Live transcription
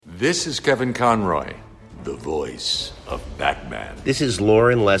This is Kevin Conroy, the voice of Batman. This is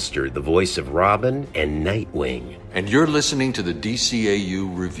Lauren Lester, the voice of Robin and Nightwing. And you're listening to the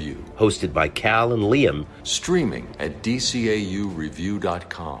DCAU Review. Hosted by Cal and Liam. Streaming at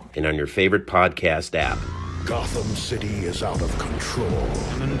DCAUreview.com. And on your favorite podcast app. Gotham City is out of control.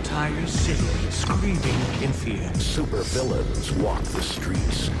 An entire city screaming in fear. Supervillains walk the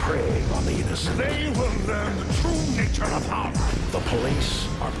streets, preying on the innocent. They will learn the true nature of power. The police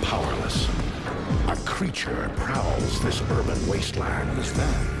are powerless. A creature prowls this urban wasteland. Is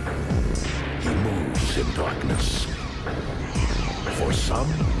that? He moves in darkness. For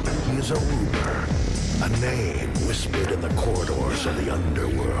some, he is a rumor, a name whispered in the corridors of the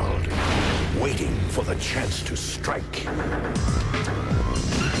underworld, waiting for the chance to strike.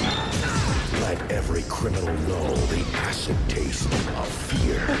 Let every criminal know the acid taste of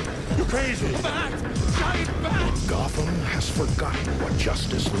fear. You crazy! Bat! Giant bat! Gotham has forgotten what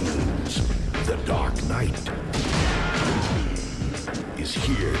justice means. The Dark Knight is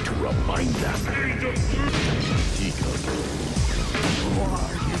here to remind them. Who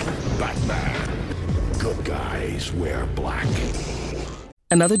are you? Batman. Good guys wear black.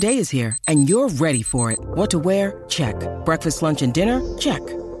 Another day is here, and you're ready for it. What to wear? Check. Breakfast, lunch, and dinner? Check.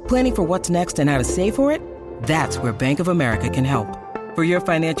 Planning for what's next and how to save for it? That's where Bank of America can help. For your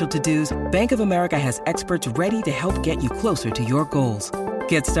financial to-dos, Bank of America has experts ready to help get you closer to your goals.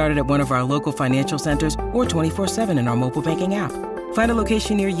 Get started at one of our local financial centers or 24/7 in our mobile banking app. Find a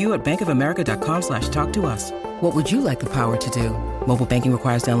location near you at bankofamerica.com/talktous. What would you like the power to do? Mobile banking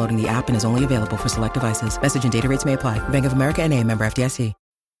requires downloading the app and is only available for select devices. Message and data rates may apply. Bank of America N.A., member FDIC.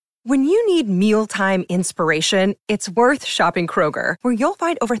 When you need mealtime inspiration, it's worth shopping Kroger, where you'll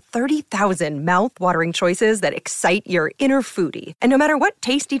find over 30,000 mouth-watering choices that excite your inner foodie. And no matter what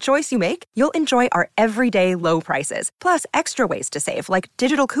tasty choice you make, you'll enjoy our everyday low prices, plus extra ways to save, like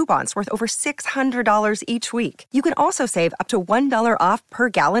digital coupons worth over $600 each week. You can also save up to $1 off per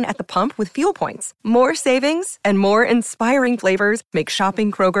gallon at the pump with fuel points. More savings and more inspiring flavors make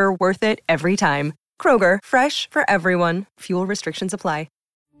shopping Kroger worth it every time. Kroger, fresh for everyone. Fuel restrictions apply.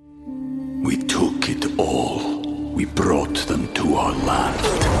 We took it all. We brought them to our land.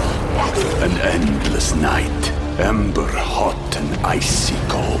 An endless night, ember hot and icy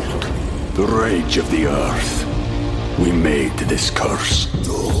cold. The rage of the earth. We made this curse.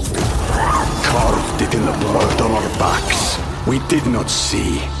 Carved it in the blood on our backs. We did not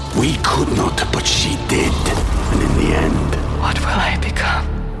see. We could not, but she did. And in the end... What will I become?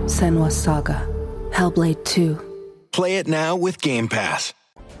 Senua's Saga. Hellblade 2. Play it now with Game Pass.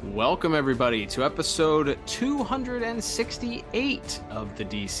 Welcome, everybody, to episode 268 of the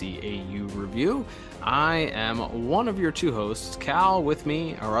DCAU Review. I am one of your two hosts, Cal. With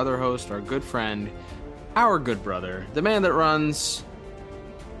me, our other host, our good friend, our good brother, the man that runs,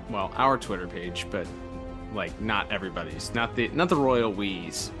 well, our Twitter page, but like not everybody's, not the Royal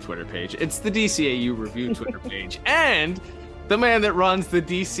We's Twitter page. It's the DCAU Review Twitter page, and the man that runs the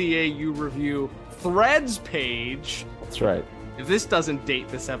DCAU Review Threads page. That's right. If this doesn't date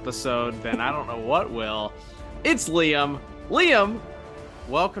this episode, then I don't know what will. It's Liam. Liam,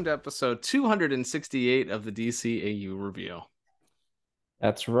 welcome to episode 268 of the DCAU Review.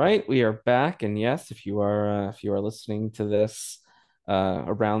 That's right. We are back, and yes, if you are listening to this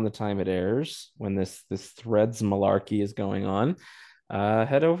around the time it airs, when this Threads malarkey is going on,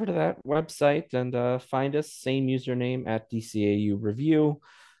 head over to that website and find us. Same username at DCAU Review.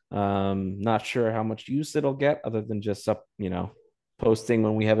 Not sure how much use it'll get other than just posting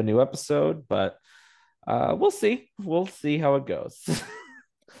when we have a new episode, but we'll see how it goes.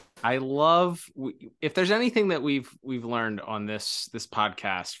 I love, if there's anything that we've learned on this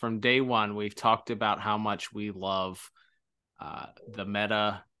podcast from day one, we've talked about how much we love the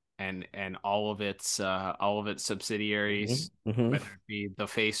meta and all of its subsidiaries, whether it be the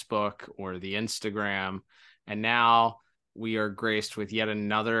Facebook or the Instagram, and now we are graced with yet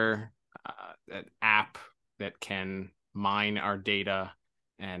another app that can mine our data,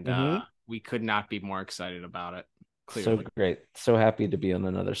 and we could not be more excited about it. Clearly. So great. So happy to be on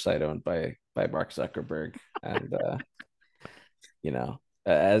another site owned by Mark Zuckerberg. And,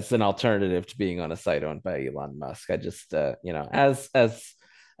 as an alternative to being on a site owned by Elon Musk, I just, as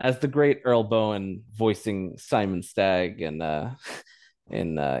the great Earl Bowen voicing Simon Stagg in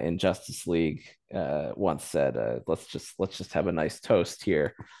Justice League once said, let's just have a nice toast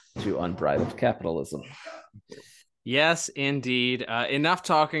here to unbridled capitalism. Yes, indeed. Enough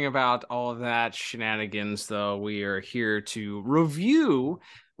talking about all of that shenanigans, though. We are here to review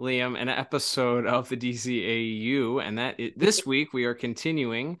Liam, an episode of the DCAU, and this week we are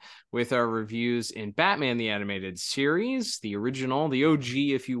continuing with our reviews in Batman the Animated Series, the original, the OG,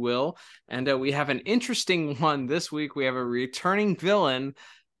 if you will, and we have an interesting one this week. We have a returning villain,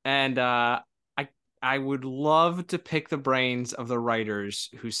 and I would love to pick the brains of the writers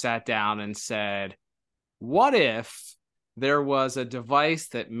who sat down and said, what if there was a device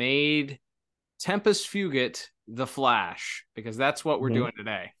that made Tempus Fugit the Flash? Because that's what we're doing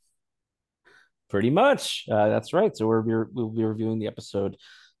today. Pretty much. That's right. So we'll be reviewing the episode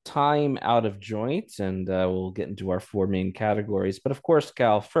Time Out of Joint, and we'll get into our four main categories. But of course,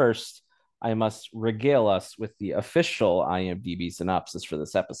 Cal, first, I must regale us with the official IMDb synopsis for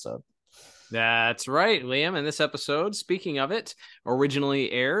this episode. That's right, Liam. And this episode, speaking of it,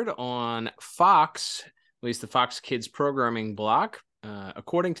 originally aired on Fox, at least the Fox Kids programming block,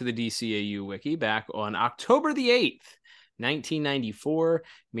 according to the DCAU wiki, back on October the 8th, 1994,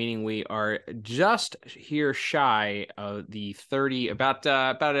 meaning we are just here shy of the 30, about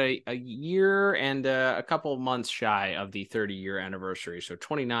a year and a couple of months shy of the 30-year anniversary. So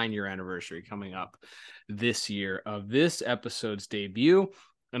 29-year anniversary coming up this year of this episode's debut.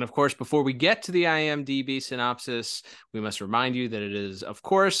 And of course, before we get to the IMDb synopsis, we must remind you that it is, of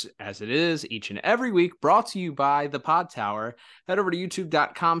course, as it is each and every week, brought to you by The Pod Tower. Head over to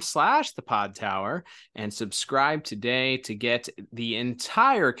youtube.com/The Pod Tower and subscribe today to get the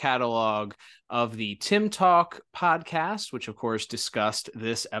entire catalog of the Tim Talk podcast, which of course discussed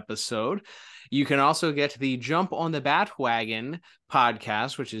this episode. You can also get the Jump on the Batwagon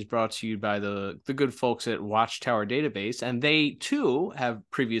podcast, which is brought to you by the good folks at Watchtower Database, and they too have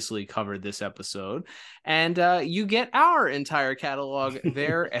previously covered this episode. And you get our entire catalog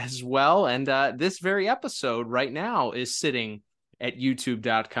there as well. And this very episode right now is sitting at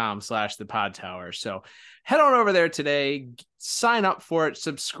youtube.com/The Pod Tower. So head on over there today, sign up for it,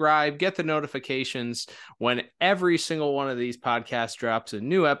 subscribe, get the notifications when every single one of these podcasts drops a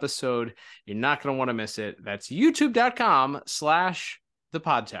new episode. You're not going to want to miss it. That's youtube.com/The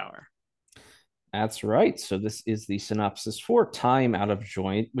Pod Tower. That's right. So this is the synopsis for Time Out of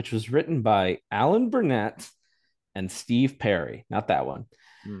Joint, which was written by Alan Burnett and Steve Perry. Not that one.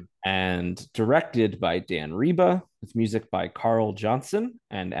 And directed by Dan Reba, with music by Carl Johnson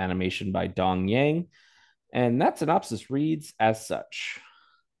and animation by Dong Yang. And that synopsis reads as such.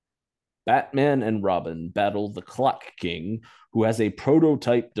 Batman and Robin battle the Clock King, who has a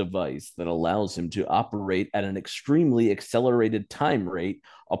prototype device that allows him to operate at an extremely accelerated time rate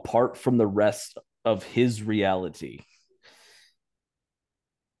apart from the rest of his reality.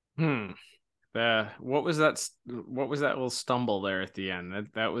 What was that little stumble there at the end?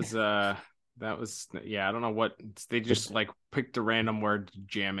 That was I don't know what they just like picked a random word to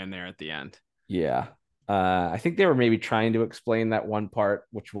jam in there at the end. Yeah. I think they were maybe trying to explain that one part,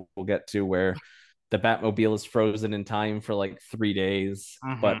 which we'll get to, where the Batmobile is frozen in time for like 3 days,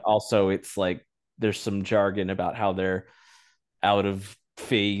 but also it's like there's some jargon about how they're out of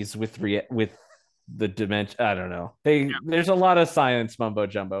phase with the dimension. I don't know. There's a lot of science mumbo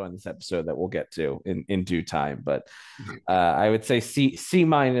jumbo in this episode that we'll get to in due time, but I would say C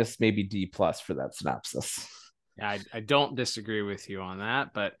minus, maybe D plus for that synopsis. I don't disagree with you on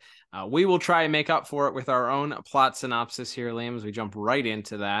that, but we will try and make up for it with our own plot synopsis here, Liam, as we jump right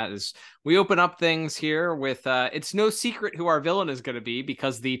into that. As we open up things here with, it's no secret who our villain is going to be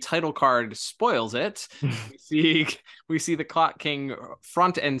because the title card spoils it. we see the Clock King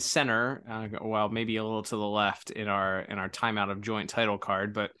front and center, well, maybe a little to the left in our Time Out of Joint title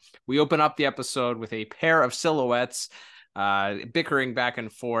card, but we open up the episode with a pair of silhouettes bickering back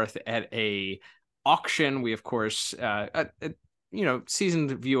and forth at a auction. We, of course,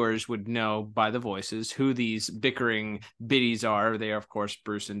 seasoned viewers would know by the voices who these bickering biddies are. They are, of course,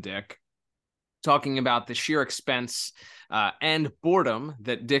 Bruce and Dick, talking about the sheer expense and boredom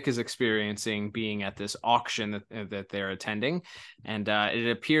that Dick is experiencing being at this auction that they're attending. And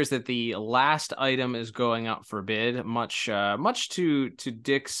it appears that the last item is going up for bid, much to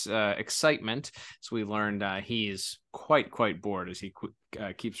Dick's excitement. So we learned he's quite bored, as he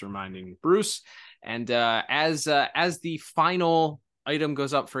keeps reminding Bruce. And as the final item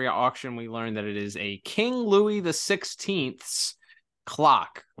goes up for your auction, we learn that it is a King Louis XVI's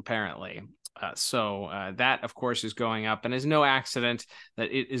clock, apparently. So that, of course, is going up, and is no accident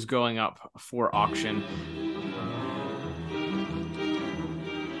that it is going up for auction.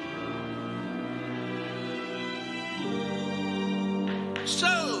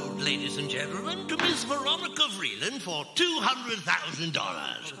 Sold, ladies and gentlemen, to Miss Veronica Vreeland for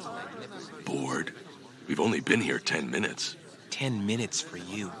 $200,000. Bored. We've only been here 10 minutes. 10 minutes for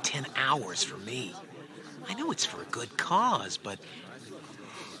you, 10 hours for me. I know it's for a good cause, but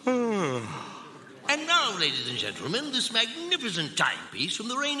And now, ladies and gentlemen, this magnificent timepiece from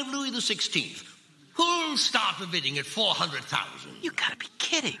the reign of Louis XVI. Who'll start the bidding at 400,000? You gotta be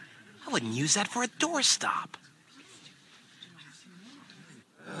kidding. I wouldn't use that for a doorstop.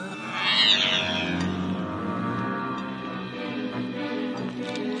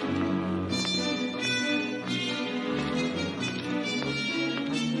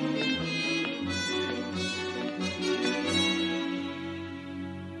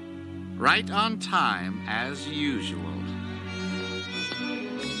 Right on time, as usual.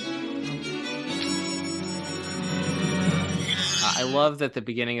 I love that the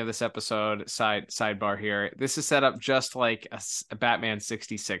beginning of this episode, sidebar here, this is set up just like a Batman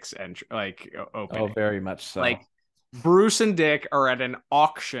 66 opening. Oh, very much so. Like Bruce and Dick are at an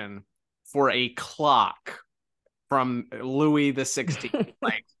auction for a clock from Louis the 16th.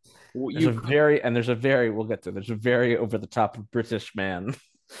 Like there's a very over the top British man,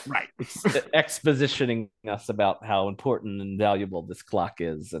 right, expositioning us about how important and valuable this clock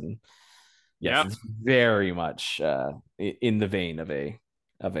is, and yes, it's very much in the vein of a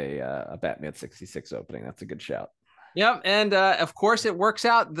Batman 66 opening. That's a good shout. Yep, and of course it works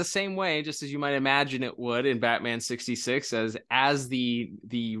out the same way, just as you might imagine it would in Batman 66, as the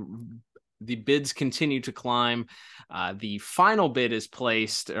bids continue to climb. The final bid is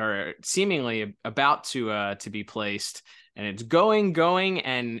placed, or seemingly about to be placed, and it's going,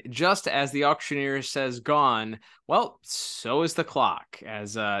 and just as the auctioneer says gone, well, so is the clock.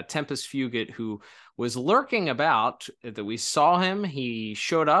 As Tempus Fugit, who was lurking about, that we saw him, he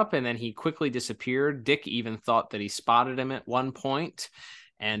showed up, and then he quickly disappeared. Dick even thought that he spotted him at one point,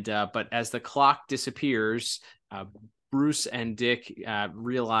 and but as the clock disappears, Bruce and Dick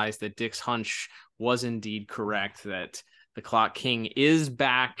realize that Dick's hunch was indeed correct, that the Clock King is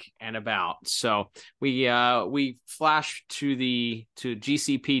back and about. So we flash to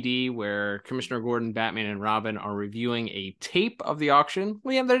GCPD, where Commissioner Gordon, Batman, and Robin are reviewing a tape of the auction.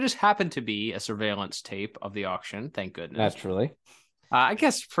 Liam, there just happened to be a surveillance tape of the auction. Thank goodness. Naturally. I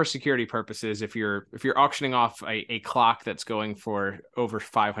guess for security purposes, if you're auctioning off a clock that's going for over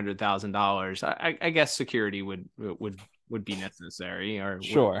 $500,000, I guess security would be necessary. Or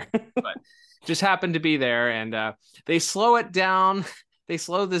sure, but just happened to be there, and they slow it down. They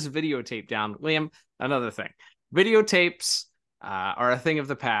slow this videotape down. Liam, another thing, videotapes are a thing of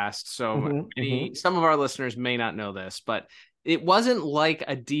the past. So some of our listeners may not know this, but it wasn't like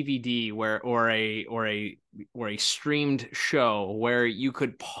a DVD or a streamed show where you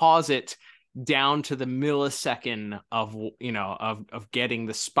could pause it down to the millisecond of getting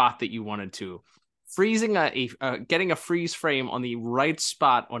the spot that you wanted to. Getting a freeze frame on the right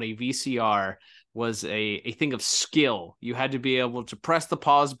spot on a VCR was a thing of skill. You had to be able to press the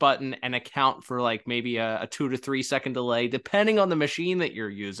pause button and account for like maybe a 2 to 3 second delay, depending on the machine that you're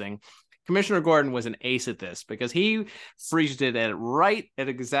using. Commissioner Gordon was an ace at this because he freezed it at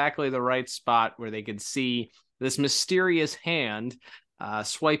exactly the right spot where they could see this mysterious hand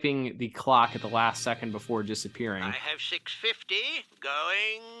swiping the clock at the last second before disappearing. I have 650.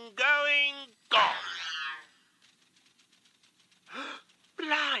 Going, gone.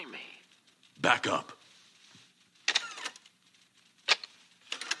 Blimey. Back up.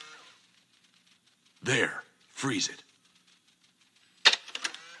 There. Freeze it.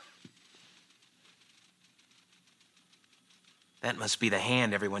 That must be the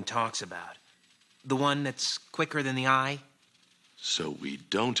hand everyone talks about. The one that's quicker than the eye? So we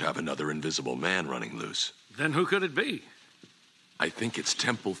don't have another invisible man running loose. Then who could it be? I think it's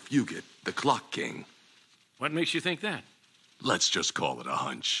Temple Fugit, the Clock King. What makes you think that? Let's just call it a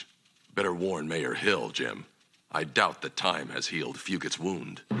hunch. Better warn Mayor Hill, Jim. I doubt that time has healed Fugit's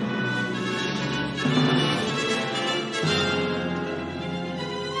wound.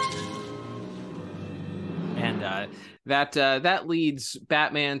 And that leads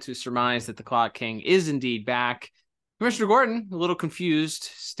Batman to surmise that the Clock King is indeed back. Commissioner Gordon, a little confused,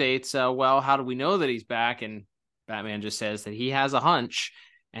 states, well, how do we know that he's back? And Batman just says that he has a hunch,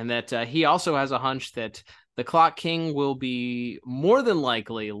 and that he also has a hunch that the Clock King will be more than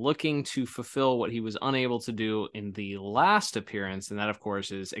likely looking to fulfill what he was unable to do in the last appearance, and that, of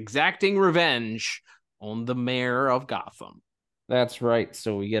course, is exacting revenge on the mayor of Gotham. That's right.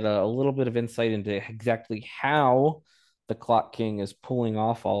 So we get a little bit of insight into exactly how the Clock King is pulling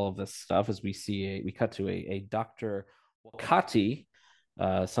off all of this stuff, as we cut to a Dr. Wakati,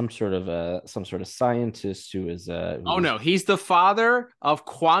 some sort of scientist who is no, he's the father of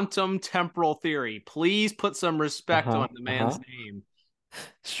quantum temporal theory. Please put some respect on the man's name.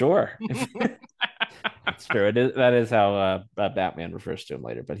 Sure. That's true. That is how Batman refers to him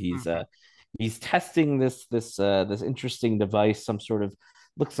later, but he's testing this interesting device, some sort of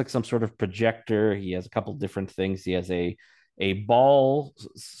looks like some sort of projector. He has a couple different things. He has a ball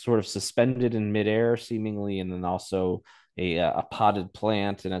sort of suspended in midair, seemingly, and then also a potted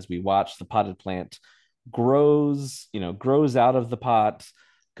plant. And as we watch, the potted plant grows out of the pot,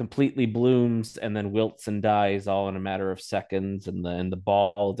 completely blooms, and then wilts and dies all in a matter of seconds. And the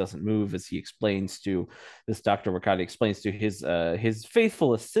ball doesn't move, as he explains to this Dr. Wakati explains to his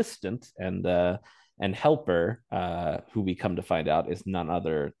faithful assistant and helper, who we come to find out is none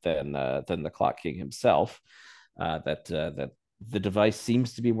other than the Clock King himself. That the device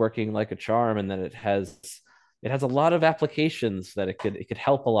seems to be working like a charm, and that it has a lot of applications, that it could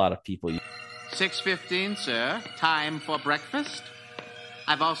help a lot of people. 6:15, sir. Time for breakfast.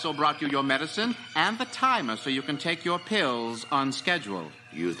 I've also brought you your medicine and the timer so you can take your pills on schedule.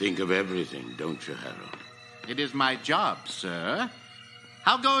 You think of everything, don't you, Harold? It is my job, sir.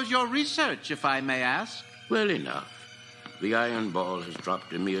 How goes your research, if I may ask? Well enough. The iron ball has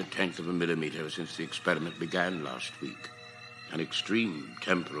dropped a mere tenth of a millimeter since the experiment began last week. An extreme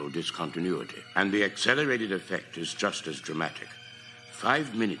temporal discontinuity. And the accelerated effect is just as dramatic.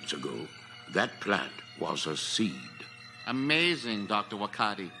 5 minutes ago, that plant was a seed. Amazing, Dr.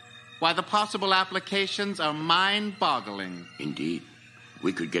 Wakati. Why, the possible applications are mind-boggling. Indeed.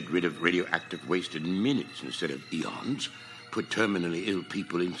 We could get rid of radioactive waste in minutes instead of eons. Put terminally ill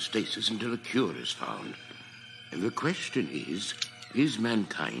people in stasis until a cure is found. And the question is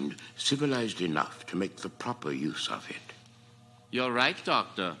mankind civilized enough to make the proper use of it? You're right,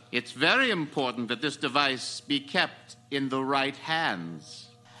 Doctor. It's very important that this device be kept in the right hands.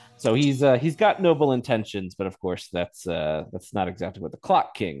 So he's got noble intentions, but of course that's not exactly what the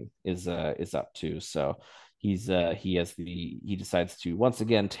Clock King is up to. So he decides to once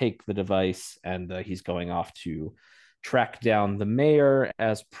again take the device, and he's going off to track down the mayor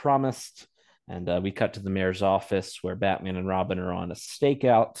as promised. And we cut to the mayor's office, where Batman and Robin are on a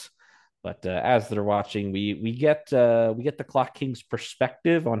stakeout. But as they're watching, we get the Clock King's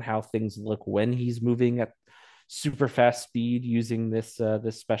perspective on how things look when he's moving at super fast speed using this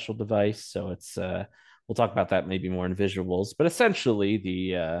special device. So it's we'll talk about that maybe more in visuals. But essentially,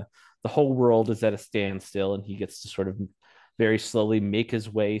 the whole world is at a standstill, and he gets to sort of very slowly make his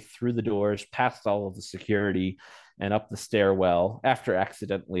way through the doors, past all of the security, and up the stairwell after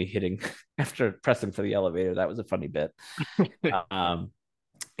after pressing for the elevator. That was a funny bit.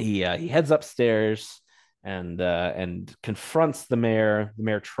 He heads upstairs and confronts the mayor. The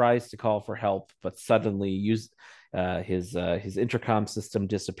mayor tries to call for help, but suddenly his intercom system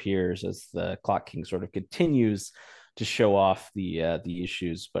disappears as the Clock King sort of continues to show off the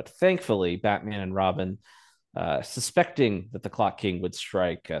issues. But thankfully, Batman and Robin, suspecting that the Clock King would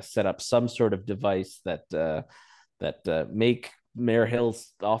strike, set up some sort of device that make Mayor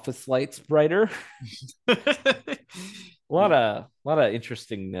Hill's office lights brighter. A lot of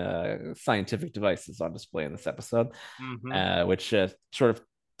interesting scientific devices on display in this episode, which sort of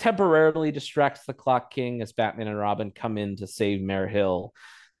temporarily distracts the Clock King as Batman and Robin come in to save Mayor Hill.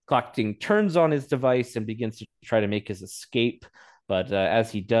 Clock King turns on his device and begins to try to make his escape. But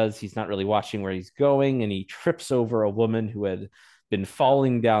as he does, he's not really watching where he's going, and he trips over a woman who had been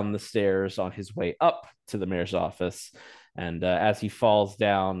falling down the stairs on his way up to the mayor's office. And as he falls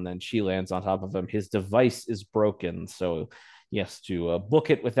down and she lands on top of him, his device is broken. So he has to book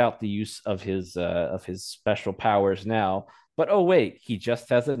it without the use of his special powers now. But oh wait, he just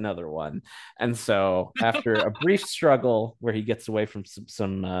has another one. And so after a brief struggle where he gets away from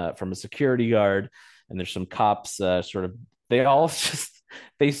from a security guard, and there's some cops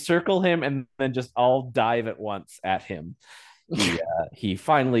they circle him and then just all dive at once at him. He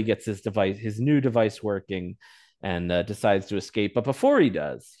finally gets his new device working, and decides to escape. But before he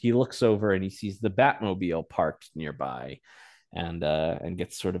does, he looks over and he sees the Batmobile parked nearby, and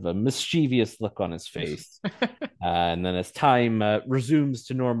gets sort of a mischievous look on his face. And then as time resumes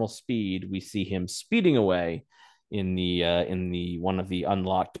to normal speed, we see him speeding away in the one of the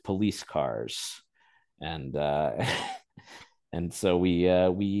unlocked police cars. And and so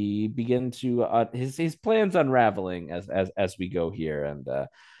we begin to his plans unraveling as we go here. And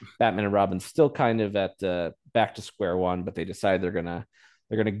Batman and Robin still kind of at back to square one, but they decide they're gonna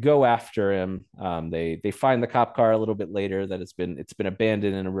go after him. They find the cop car a little bit later that it's been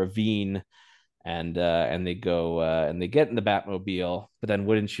abandoned in a ravine, and they go and they get in the Batmobile. But then,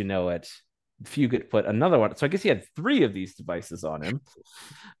 wouldn't you know it, Fugit put another one. So I guess he had 3 of these devices on him.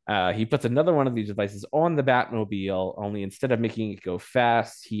 He puts another one of these devices on the Batmobile, only instead of making it go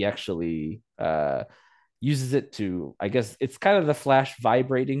fast, he actually uses it to, I guess it's kind of the Flash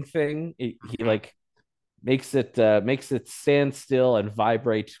vibrating thing. He like makes it stand still and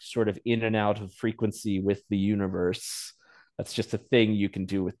vibrate sort of in and out of frequency with the universe. that's just a thing you can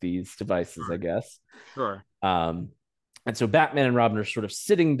do with these devices, I guess. Sure. And so Batman and Robin are sort of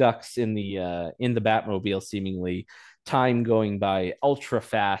sitting ducks in the Batmobile, seemingly, time going by ultra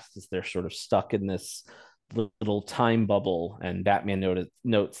fast as they're sort of stuck in this little time bubble. And Batman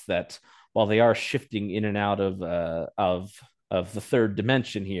notes that while they are shifting in and out of the third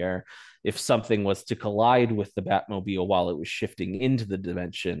dimension here, if something was to collide with the Batmobile while it was shifting into the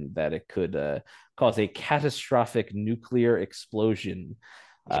dimension, that it could cause a catastrophic nuclear explosion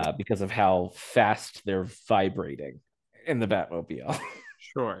because of how fast they're vibrating in the Batmobile.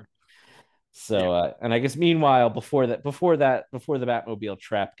 Sure. So, and I guess meanwhile, before the Batmobile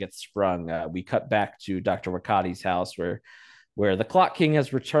trap gets sprung, we cut back to Dr. Wakati's house where the Clock King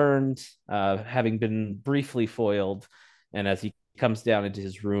has returned, having been briefly foiled. And as he comes down into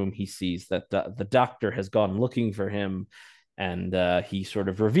his room, he sees that the doctor has gone looking for him, and he sort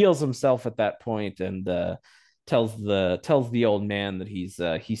of reveals himself at that point and tells the old man that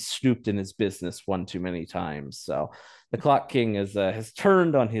he's snooped in his business one too many times. So the Clock King has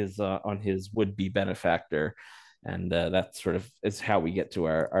turned on his would-be benefactor, and that sort of is how we get to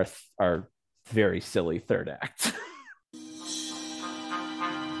our very silly third act.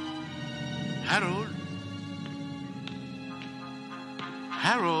 Harold?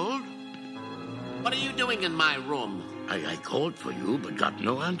 Harold? What are you doing in my room? I called for you, but got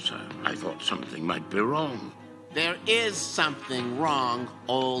no answer. I thought something might be wrong. There is something wrong,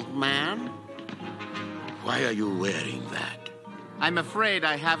 old man. Why are you wearing that? I'm afraid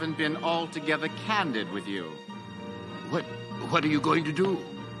I haven't been altogether candid with you. What are you going to do?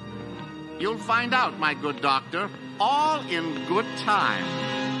 You'll find out, my good doctor, all in good time.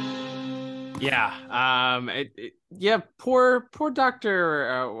 Yeah. Poor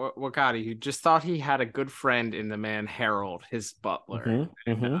Dr. Wakati, who just thought he had a good friend in the man Harold, his butler.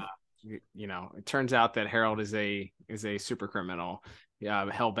 It turns out that Harold is a super criminal,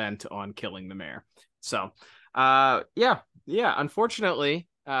 hell-bent on killing the mayor. So, unfortunately,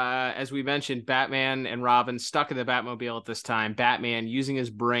 as we mentioned, Batman and Robin stuck in the Batmobile at this time. Batman using his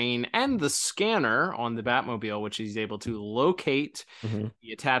brain and the scanner on the Batmobile, which he's able to locate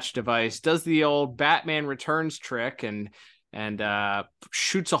the attached device, does the old Batman Returns trick and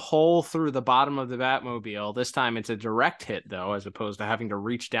shoots a hole through the bottom of the Batmobile. This time it's a direct hit, though, as opposed to having to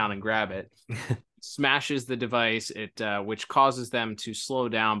reach down and grab it. Smashes the device, which causes them to slow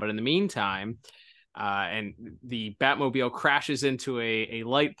down. But in the meantime, and the Batmobile crashes into a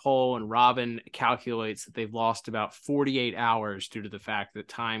light pole, and Robin calculates that they've lost about 48 hours due to the fact that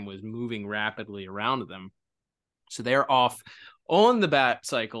time was moving rapidly around them. So they're off on the bat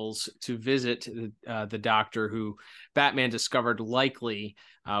cycles to visit the doctor, who Batman discovered likely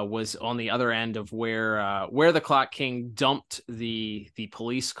was on the other end of where the Clock King dumped the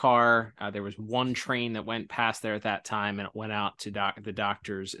police car. There was one train that went past there at that time, and it went out to the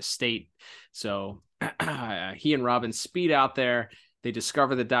doctor's estate. So he and Robin speed out there. They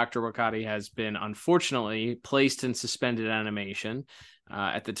discover that Dr. Wakati has been, unfortunately, placed in suspended animation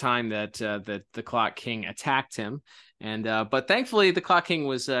at the time that the Clock King attacked him. But thankfully, the Clock King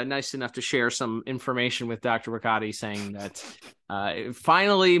was nice enough to share some information with Dr. Wakati, saying that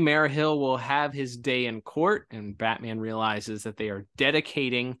finally Mayor Hill will have his day in court, and Batman realizes that they are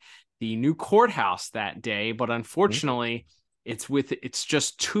dedicating the new courthouse that day. But unfortunately, it's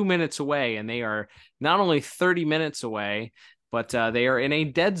just 2 minutes away, and they are not only 30 minutes away, but they are in a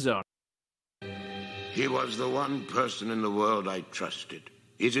dead zone. He was the one person in the world I trusted.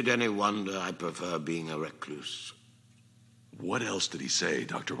 Is it any wonder I prefer being a recluse? What else did he say,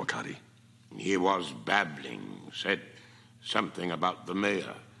 Dr. Wakati? He was babbling, said something about the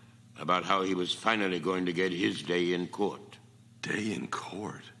mayor, about how he was finally going to get his day in court. Day in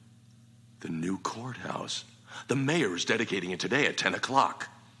court? The new courthouse? The mayor is dedicating it today at 10 o'clock.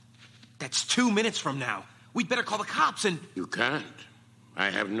 That's 2 minutes from now. We'd better call the cops and... You can't. I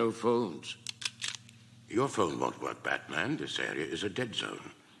have no phones. Your phone won't work, Batman. This area is a dead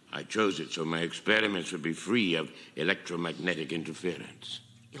zone. I chose it so my experiments would be free of electromagnetic interference.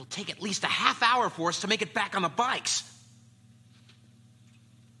 It'll take at least a half hour for us to make it back on the bikes.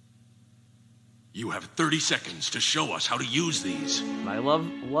 You have 30 seconds to show us how to use these. I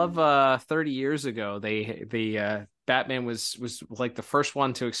love 30 years ago, Batman was like the first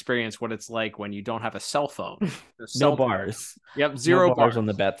one to experience what it's like when you don't have a cell phone. No bars. Yep, zero bars on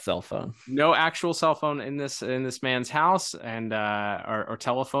the Bat cell phone. No actual cell phone in this man's house, and or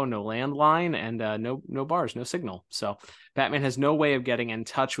telephone, no landline, and no bars, no signal. So Batman has no way of getting in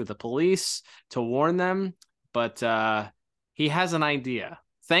touch with the police to warn them, but he has an idea.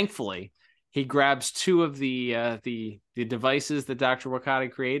 Thankfully, he grabs two of the devices that Dr. Wakati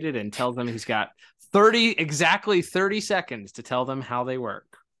created and tells them he's got exactly 30 seconds to tell them how they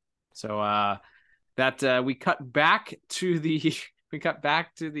work. So we cut back to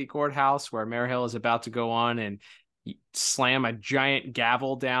the courthouse where Mayor Hill is about to go on and slam a giant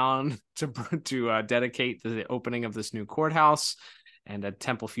gavel down to dedicate the opening of this new courthouse. And a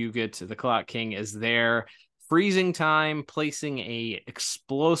Temple Fugit, the Clock King, is there, freezing time, placing a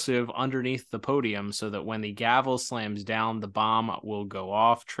explosive underneath the podium so that when the gavel slams down, the bomb will go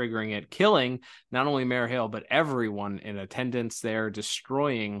off, triggering it, killing not only Mayor Hill, but everyone in attendance there,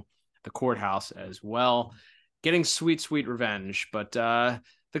 destroying the courthouse as well, getting sweet, sweet revenge. But the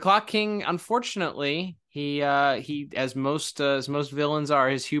Clock King, unfortunately, he as most villains are,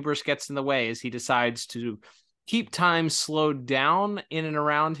 his hubris gets in the way as he decides to keep time slowed down in and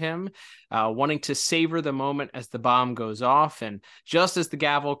around him, wanting to savor the moment as the bomb goes off. And just as the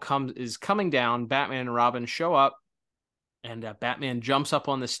gavel is coming down, Batman and Robin show up, and Batman jumps up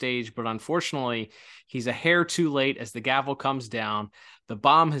on the stage, but unfortunately, he's a hair too late as the gavel comes down. The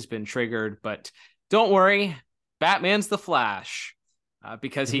bomb has been triggered, but don't worry, Batman's the Flash.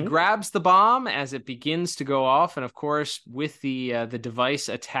 Because he grabs the bomb as it begins to go off, and of course, with the device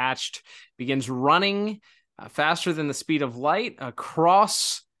attached, begins running faster than the speed of light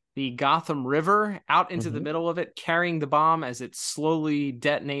across the Gotham River, out into the middle of it, carrying the bomb as it's slowly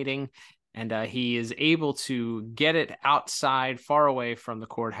detonating. And he is able to get it outside, far away from the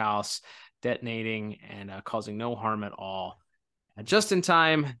courthouse, detonating and causing no harm at all. Just in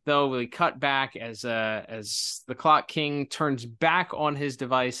time, though, we cut back as the Clock King turns back on his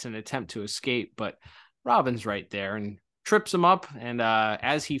device in an attempt to escape, but Robin's right there and trips him up. And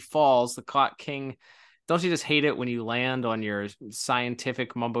as he falls, the Clock King, don't you just hate it when you land on your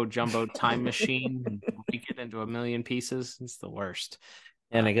scientific mumbo-jumbo time machine and break it into a million pieces? It's the worst.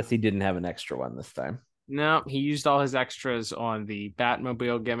 And I guess he didn't have an extra one this time. No, he used all his extras on the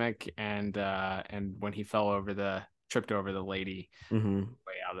Batmobile gimmick and when he tripped over the lady way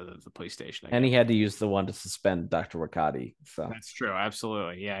out of the police station. And he had to use the one to suspend Dr. Wakati. So that's true.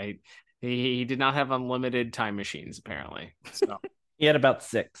 Absolutely. Yeah. He did not have unlimited time machines, apparently. So he had about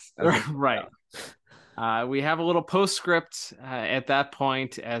 6. Right. We have a little postscript at that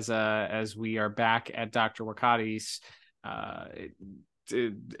point as we are back at Dr. Wakati's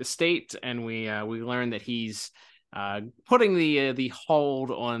estate, and we learn that he's putting the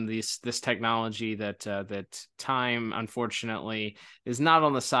hold on this technology that time, unfortunately, is not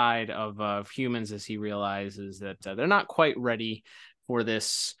on the side of humans, as he realizes that they're not quite ready for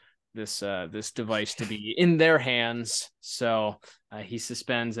this device to be in their hands. So he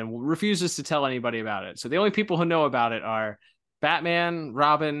suspends and refuses to tell anybody about it. So the only people who know about it are Batman,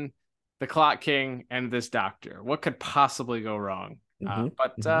 Robin, the Clock King, and this doctor. What could possibly go wrong?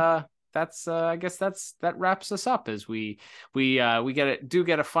 That's I guess that wraps us up as we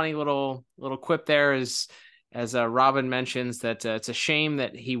get a funny little quip there as Robin mentions that it's a shame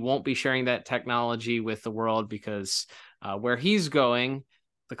that he won't be sharing that technology with the world because where he's going,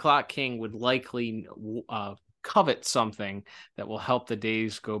 the Clock King would likely covet something that will help the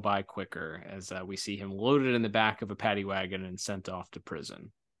days go by quicker, as we see him loaded in the back of a paddy wagon and sent off to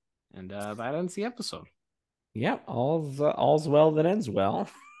prison. And that ends the episode. Yeah, all's well that ends well.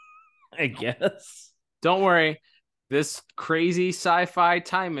 I guess. Don't worry. This crazy sci-fi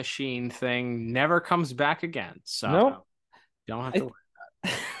time machine thing never comes back again. So nope. Don't have to worry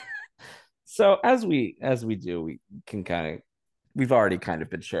about it. So as we do, we can we've already kind of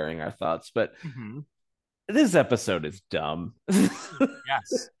been sharing our thoughts, but this episode is dumb.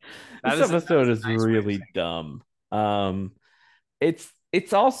 Yes. This episode is nice, really dumb. It's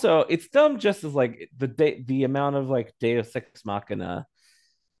dumb just as like the amount of like Deus Ex Machina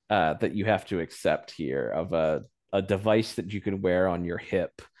that you have to accept here of a device that you can wear on your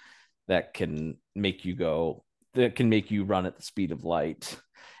hip that can make you run at the speed of light.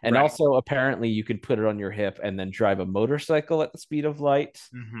 And also apparently you can put it on your hip and then drive a motorcycle at the speed of light.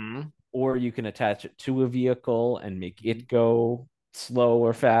 Or you can attach it to a vehicle and make it go slow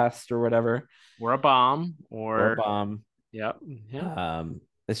or fast or whatever. Or a bomb. Yep.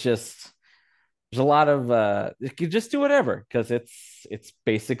 It's just there's a lot of you can just do whatever because it's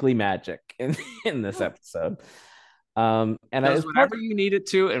basically magic in this episode. And does whatever you need it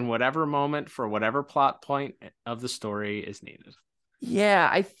to in whatever moment for whatever plot point of the story is needed. Yeah,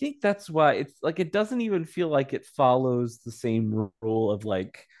 I think that's why it's like it doesn't even feel like it follows the same rule of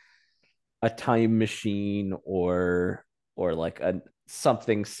like a time machine or like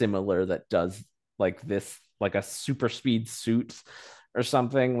something similar that does like this, like a super speed suit or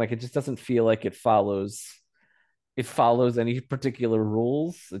something. Like it just doesn't feel like it follows any particular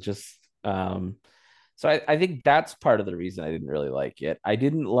rules. It just so I think that's part of the reason I didn't really like it. I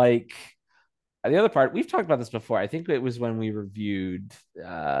didn't like the other part, we've talked about this before. I think it was when we reviewed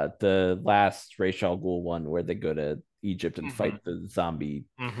the last Ra's al Ghul one where they go to Egypt and fight the zombie.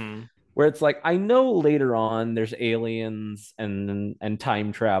 Where it's like, I know later on there's aliens and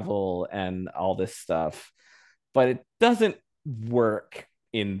time travel and all this stuff, but it doesn't work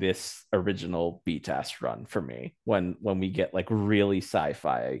in this original BTAS run for me when we get like really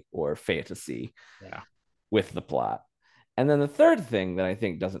sci-fi or fantasy with the plot. And then the third thing that I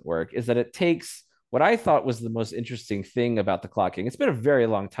think doesn't work is that it takes what I thought was the most interesting thing about the Clock King. It's been a very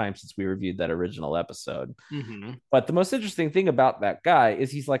long time since we reviewed that original episode. But the most interesting thing about that guy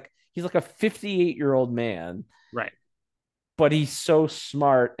is he's like a 58-year-old man. Right. But he's so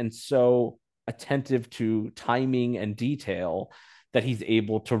smart and so attentive to timing and detail that he's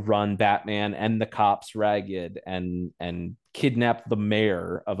able to run Batman and the cops ragged and kidnap the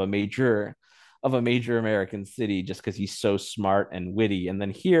mayor of a major American city just because he's so smart and witty. And then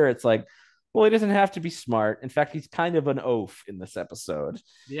here it's like, well, he doesn't have to be smart. In fact, he's kind of an oaf in this episode.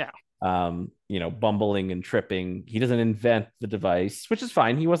 Yeah. Bumbling and tripping. He doesn't invent the device, which is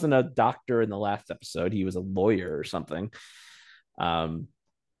fine. He wasn't a doctor in the last episode. He was a lawyer or something.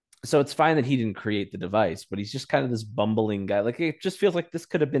 So it's fine that he didn't create the device, but he's just kind of this bumbling guy. Like, it just feels like this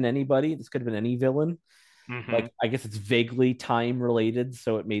could have been anybody. This could have been any villain. Like, I guess it's vaguely time related,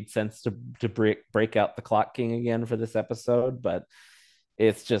 so it made sense to break out the Clock King again for this episode. But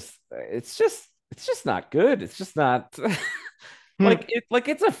it's just not good. It's just not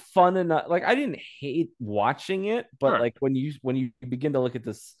it's a fun enough. Like, I didn't hate watching it, but like when you begin to look at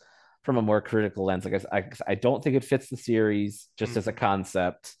this from a more critical lens, I don't think it fits the series just as a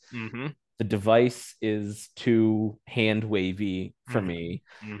concept. The device is too hand wavy for me.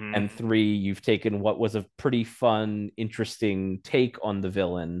 And 3, you've taken what was a pretty fun, interesting take on a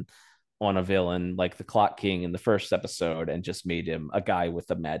villain like the Clock King in the first episode and just made him a guy with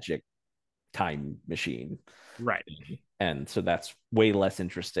a magic time machine. Right. And so that's way less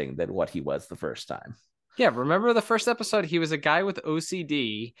interesting than what he was the first time. Yeah, remember the first episode? He was a guy with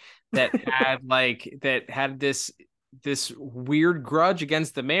OCD that had this weird grudge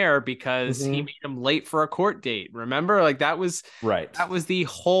against the mayor because he made him late for a court date. Remember? Like, that was right. That was the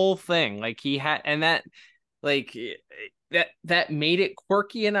whole thing. Like, he had, and that made it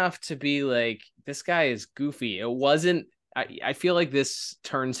quirky enough to be like, this guy is goofy. It wasn't. I feel like this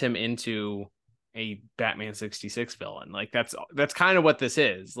turns him into a Batman 66 villain. Like, that's kind of what this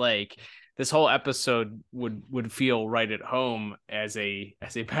is. Like, this whole episode would feel right at home as a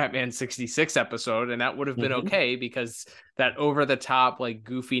Batman 66 episode, and that would have been okay because that over the top, like,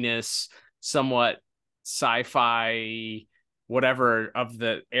 goofiness, somewhat sci-fi, whatever of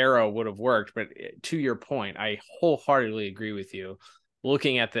the era would have worked. But to your point, I wholeheartedly agree with you.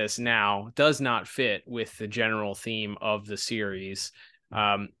 Looking at this now does not fit with the general theme of the series.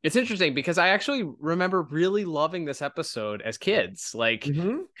 It's interesting because I actually remember really loving this episode as kids. Like,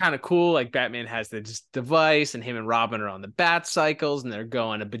 kind of cool. Like, Batman has this device and him and Robin are on the bat cycles and they're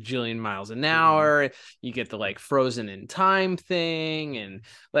going a bajillion miles an hour. You get the like frozen in time thing, and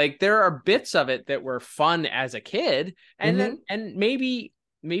like there are bits of it that were fun as a kid, and then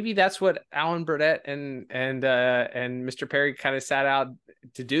maybe that's what Alan Burdett and Mr. Perry kind of set out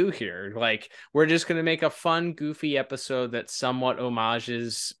to do here. Like, we're just going to make a fun, goofy episode that somewhat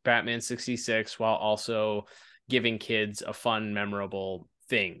homages Batman 66 while also giving kids a fun, memorable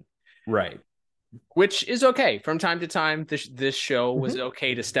thing. Right. Which is okay. From time to time, this show was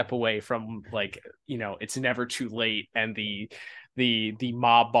okay to step away from, like, it's never too late and the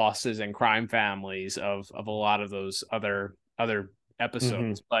mob bosses and crime families of a lot of those other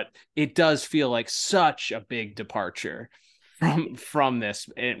episodes, but it does feel like such a big departure from this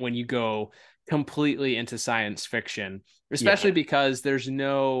when you go completely into science fiction, especially because there's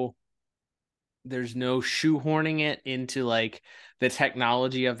no shoehorning it into like the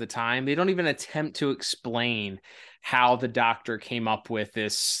technology of the time. They don't even attempt to explain how the doctor came up with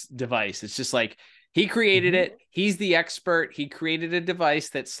this device. It's just like, he created it. He's the expert. He created a device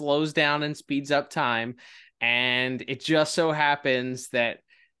that slows down and speeds up time. And it just so happens that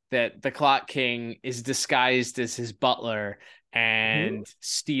the Clock King is disguised as his butler and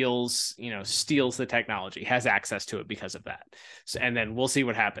steals the technology, has access to it because of that. So, and then we'll see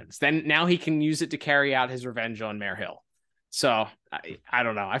what happens. Then now he can use it to carry out his revenge on Mayor Hill. So I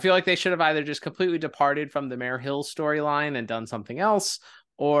don't know. I feel like they should have either just completely departed from the Mayor Hill storyline and done something else,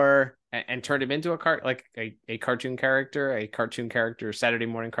 or and turned him into a cartoon character, Saturday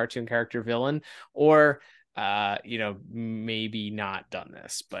morning cartoon character villain, or maybe not done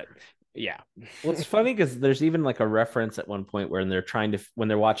this. But yeah. Well, it's funny because there's even like a reference at one point where when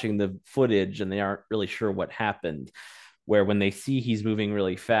they're watching the footage and they aren't really sure what happened, where when they see he's moving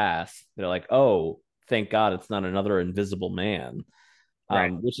really fast, they're like, oh, thank God it's not another Invisible Man.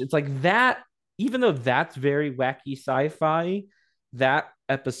 Right. Which it's like that, even though that's very wacky sci-fi, that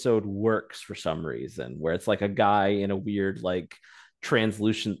episode works for some reason, where it's like a guy in a weird, like,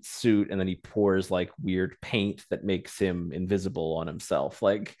 translucent suit, and then he pours like weird paint that makes him invisible on himself.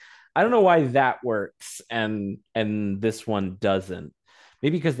 Like, I don't know why that works and this one doesn't.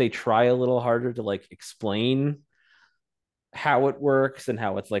 Maybe because they try a little harder to like explain how it works and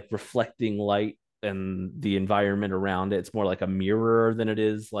how it's like reflecting light and the environment around it. It's more like a mirror than it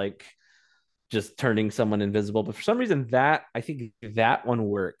is like just turning someone invisible. But for some reason, that I think that one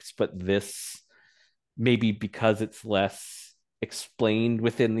works, but this, maybe because it's less explained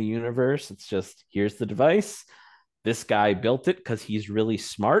within the universe, it's just, here's the device. This guy built it because he's really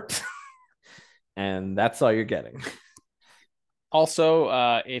smart, and that's all you're getting.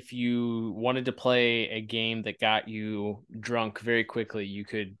 Also, if you wanted to play a game that got you drunk very quickly, you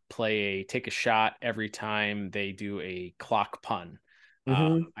could take a shot every time they do a clock pun.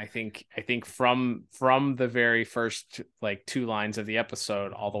 I think from the very first like 2 lines of the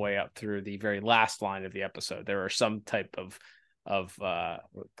episode all the way up through the very last line of the episode, there are some type of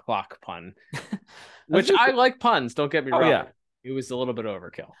clock pun, which I like puns. Don't get me wrong. Yeah. It was a little bit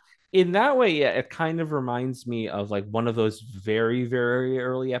overkill. In that way, yeah, it kind of reminds me of like one of those very, very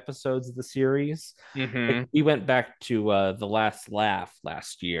early episodes of the series. Like, we went back to The Last Laugh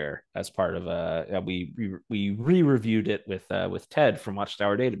last year as part of we re-reviewed it with Ted from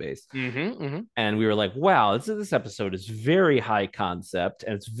Watchtower Database. And we were like, wow, this episode is very high concept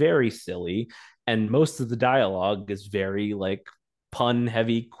and it's very silly, and most of the dialogue is very like pun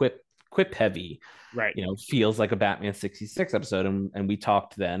heavy, quip heavy. Right. Feels like a Batman 66 episode. And we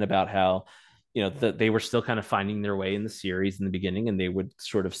talked then about how, they were still kind of finding their way in the series in the beginning, and they would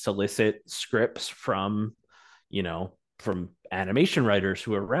sort of solicit scripts from animation writers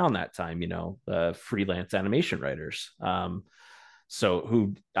who were around that time, freelance animation writers. So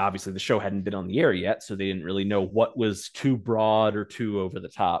who obviously the show hadn't been on the air yet, so they didn't really know what was too broad or too over the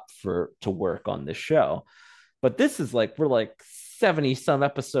top to work on this show. But this is like, we're like 70 some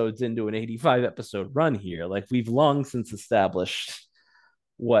episodes into an 85 episode run here. Like, we've long since established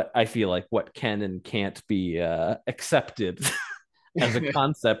what I feel like what can and can't be accepted as a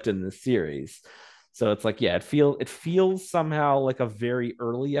concept in this series. So it's like, yeah, it feels somehow like a very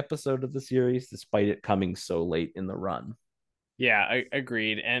early episode of the series, despite it coming so late in the run. Yeah, I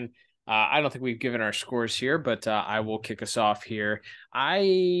agreed. And I don't think we've given our scores here, but I will kick us off here.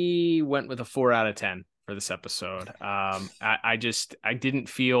 I went with a 4 out of 10 for this episode. I didn't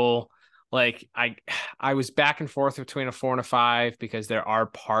feel like I was back and forth between a 4 and a 5, because there are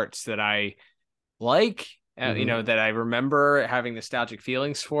parts that I like, that I remember having nostalgic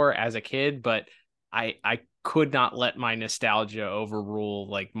feelings for as a kid, but I could not let my nostalgia overrule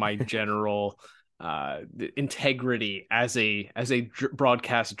like my general integrity as a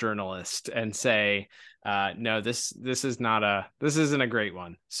broadcast journalist, and say, no, this isn't a great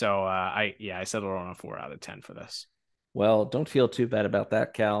one. So I settled on a 4 out of 10 for this. Well, don't feel too bad about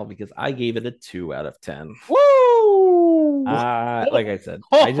that, Cal, because I gave it a 2 out of 10. Woo! Like I said,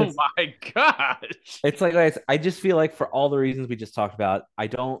 my gosh, it's like I just feel like, for all the reasons we just talked about, I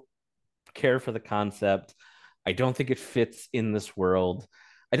don't care for the concept. I don't think it fits in this world.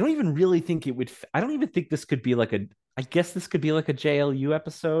 I don't even really think it would. I don't even think this could be like I guess this could be like a JLU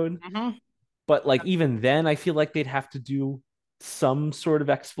episode. But like, even then, I feel like they'd have to do some sort of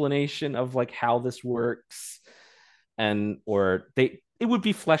explanation of like how this works, or it would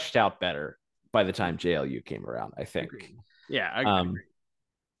be fleshed out better by the time JLU came around, I think. Yeah, I agree.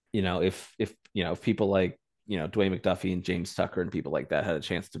 If people like Dwayne McDuffie and James Tucker and people like that had a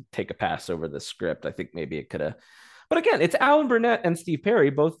chance to take a pass over the script, I think maybe it could have. But again, it's Alan Burnett and Steve Perry,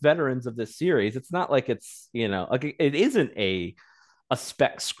 both veterans of this series. It's not like it's, like, it isn't a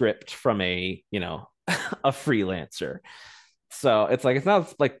spec script from a a freelancer. So it's like, it's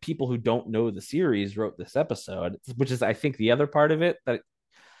not like people who don't know the series wrote this episode, which is, I think, the other part of it, that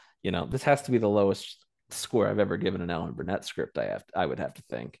this has to be the lowest score I've ever given an Alan Burnett script. I would have to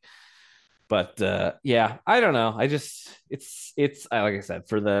think. But yeah, I don't know. It's like I said,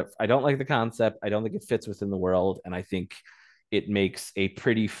 I don't like the concept. I don't think it fits within the world, and I think it makes a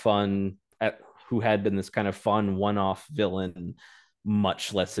pretty fun, who had been this kind of fun one-off villain,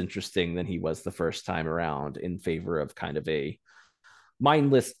 much less interesting than he was the first time around, in favor of kind of a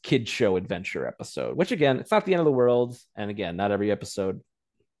mindless kid show adventure episode. Which, again, it's not the end of the world, and again, not every episode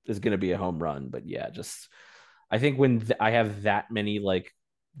is going to be a home run. But yeah, just I think when I have that many like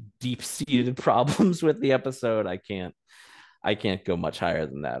deep-seated problems with the episode, I can't go much higher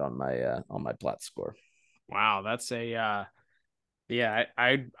than that on my plot score. Wow, that's a yeah,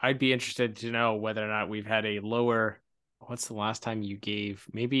 I'd be interested to know whether or not we've had a lower. What's the last time you gave?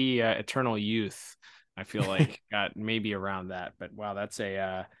 Maybe Eternal Youth. I feel like got maybe around that, but wow, that's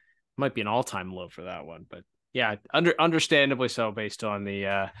a might be an all-time low for that one. But yeah, understandably so based on the.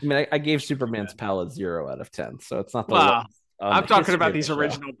 I mean, I gave Superman's palette 0 out of 10, so it's not the Well, lowest on I'm the talking history about of the these show.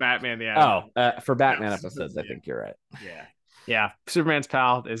 original Batman. The For Batman Yes. episodes, I think you're right. Yeah. Superman's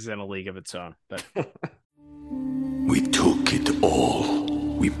pal is in a league of its own. But We took it all.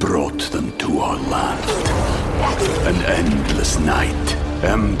 We brought them to our land. An endless night,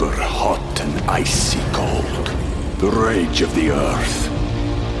 ember hot and icy cold. The rage of the earth.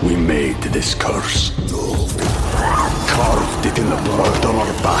 We made this curse. Carved it in the blood on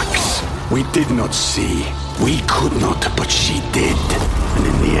our backs. We did not see. We could not, but she did. And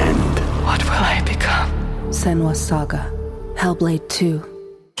in the end... What will I become? Senwa Saga. Hellblade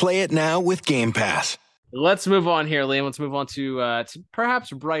 2. Play it now with Game Pass. let's move on here, Liam. Let's move on to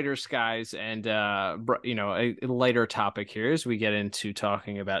perhaps brighter skies and a lighter topic here as we get into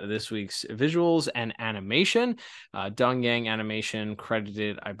talking about this week's visuals and animation. Dong Yang Animation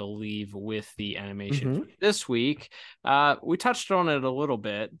credited, I believe, with the animation for this week. We touched on it a little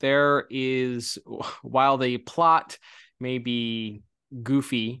bit. There is, while the plot may be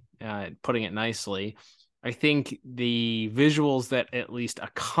goofy, putting it nicely, I think the visuals that at least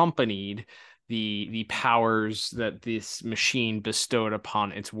accompanied the powers that this machine bestowed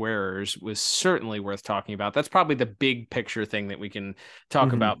upon its wearers was certainly worth talking about. That's probably the big picture thing that we can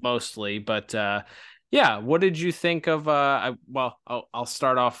talk about mostly. But yeah, what did you think of? I'll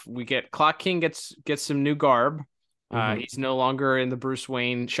start off. We get Clock King gets some new garb. He's no longer in the Bruce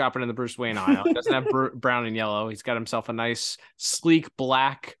Wayne shopping in the Bruce Wayne aisle. He doesn't have brown and yellow. He's got himself a nice, sleek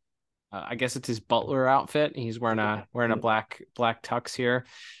black. I guess it's his butler outfit. He's wearing a black tux here,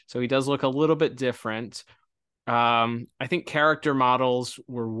 so he does look a little bit different. I think character models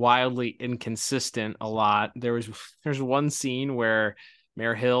were wildly inconsistent a lot. There's one scene where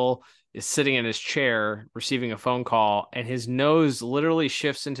Mayor Hill is sitting in his chair receiving a phone call, and his nose literally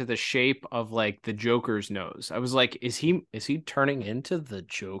shifts into the shape of like the Joker's nose. I was like, is he turning into the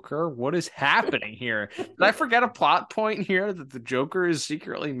Joker? What is happening here? Did I forget a plot point here that the Joker is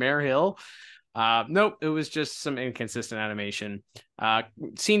secretly Mayor Hill? Nope, it was just some inconsistent animation.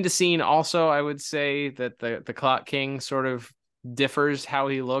 Scene to scene, also, I would say that the Clock King sort of differs how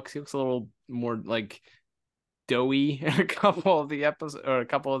he looks. He looks a little more like doughy in a couple of the episodes or a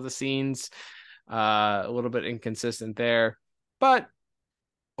couple of the scenes, a little bit inconsistent there, but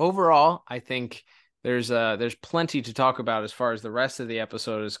overall I think there's plenty to talk about as far as the rest of the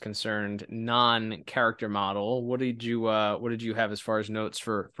episode is concerned. Non-character model, what did you have as far as notes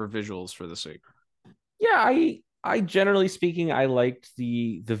for visuals for this week? I generally speaking, I liked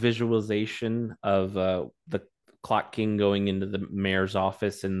the visualization of the Clock King going into the mayor's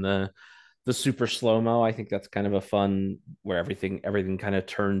office in the super slow-mo. I think that's kind of a fun where everything kind of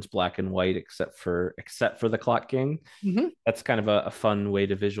turns black and white except for the Clock King. That's kind of a fun way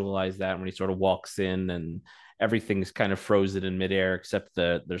to visualize that when he sort of walks in and everything's kind of frozen in midair except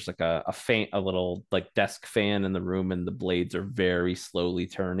there's like a little like desk fan in the room and the blades are very slowly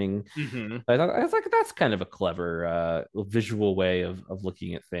turning. I was like, that's kind of a clever visual way of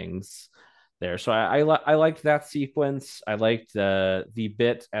looking at things there. So I liked that sequence. I liked the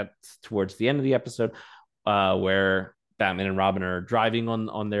bit towards the end of the episode where Batman and Robin are driving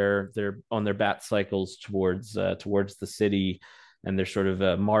on their bat cycles towards the city, and they're sort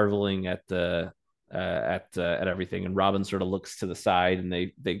of marveling at everything. And Robin sort of looks to the side, and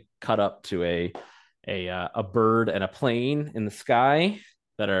they cut up to a bird and a plane in the sky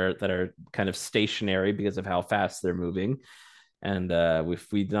that are kind of stationary because of how fast they're moving. And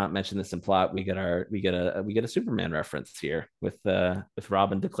if we did not mention this in plot, we get a Superman reference here with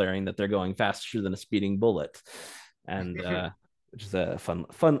Robin declaring that they're going faster than a speeding bullet, and which is a fun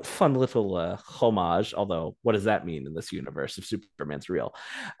little homage. Although, what does that mean in this universe if Superman's real?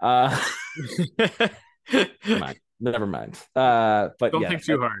 Never mind. But don't think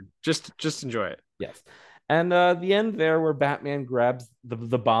too hard. Just enjoy it. Yes. And the end there where Batman grabs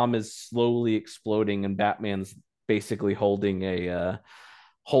the bomb is slowly exploding, and Batman's basically holding a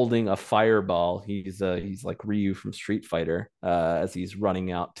fireball. He's like Ryu from Street Fighter as he's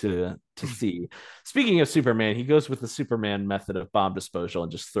running out to sea. Speaking of Superman, he goes with the Superman method of bomb disposal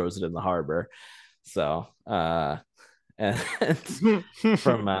and just throws it in the harbor. So and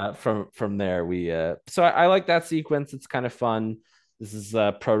from there so I like that sequence. It's kind of fun. This is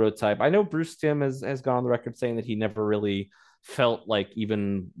a prototype. I know Bruce Timm has gone on the record saying that he never really felt like,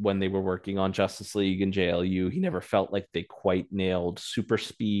 even when they were working on Justice League and JLU, he never felt like they quite nailed super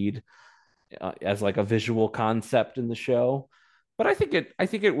speed as like a visual concept in the show, but I think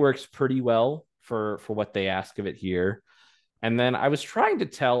it works pretty well for what they ask of it here. And then I was trying to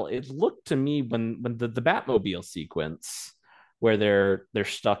tell, it looked to me when the Batmobile sequence where they're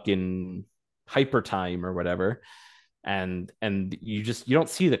stuck in hyper time or whatever, and you don't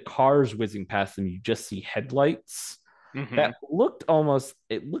see the cars whizzing past them, you just see headlights. That looked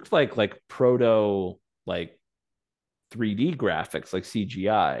like proto like 3D graphics, like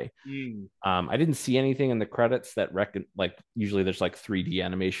CGI. I didn't see anything in the credits that like usually there's like 3D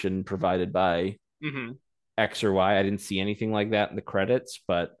animation provided by X or Y. I didn't see anything like that in the credits,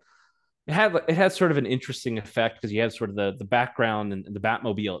 but it had sort of an interesting effect because you had sort of the background and the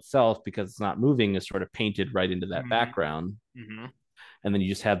Batmobile itself, because it's not moving, is sort of painted right into that background. And then you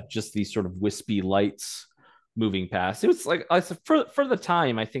just have just these sort of wispy lights moving past. It was like, for the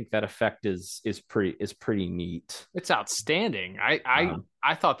time, I think that effect is pretty neat. It's outstanding. I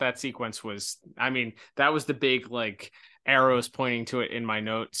thought that sequence was, I mean, that was the big like arrows pointing to it in my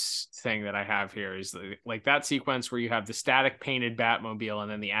notes thing that I have here, is like that sequence where you have the static painted Batmobile and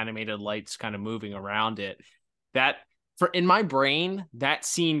then the animated lights kind of moving around it. That, for in my brain, that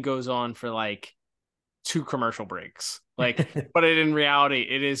scene goes on for like 2 commercial breaks, like, but in reality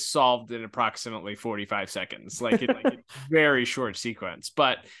it is solved in approximately 45 seconds, like it's very short sequence.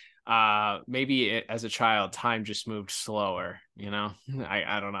 But maybe as a child time just moved slower,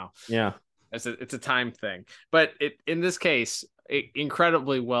 I don't know. Yeah, it's a time thing, but in this case,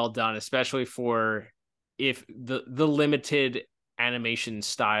 incredibly well done, especially for if the limited animation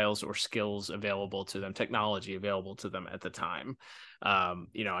styles or skills available to them, technology available to them at the time.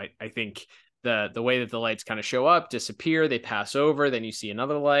 I think the way that the lights kind of show up, disappear, they pass over, then you see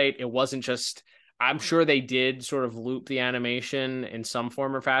another light. It wasn't just, I'm sure they did sort of loop the animation in some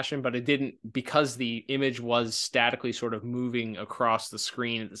form or fashion, but it didn't, because the image was statically sort of moving across the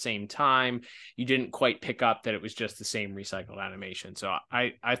screen at the same time. You didn't quite pick up that it was just the same recycled animation. So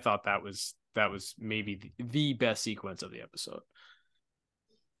I thought that was maybe the best sequence of the episode.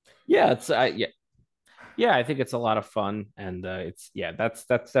 Yeah, I think it's a lot of fun, and that's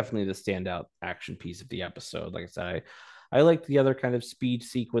definitely the standout action piece of the episode. Like I said, I like the other kind of speed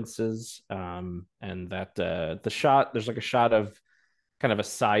sequences, and that the shot, there's like a shot of kind of a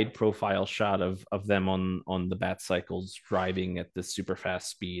side profile shot of them on the bat cycles driving at this super fast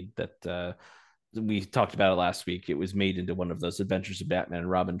speed that we talked about it last week. It was made into one of those Adventures of Batman and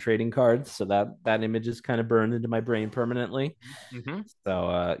Robin trading cards, so that image is kind of burned into my brain permanently. So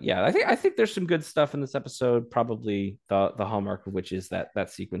I think there's some good stuff in this episode. Probably the hallmark of which is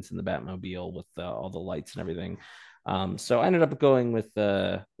that sequence in the Batmobile with all the lights and everything. So I ended up going with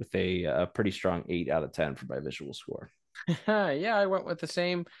a pretty strong 8 out of 10 for my visual score. Yeah, I went with the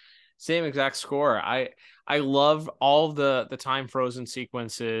same exact score. I love all the time frozen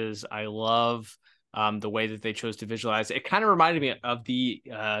sequences. I love the way that they chose to visualize. It kind of reminded me of the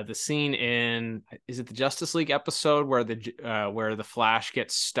scene in, is it the Justice League episode where the Flash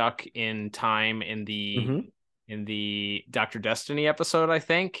gets stuck in time in the Dr. Destiny episode, I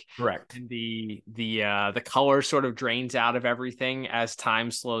think. Correct. And the color sort of drains out of everything as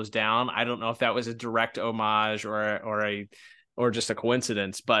time slows down. I don't know if that was a direct homage or just a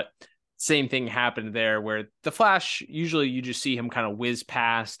coincidence, but same thing happened there, where the Flash, usually you just see him kind of whiz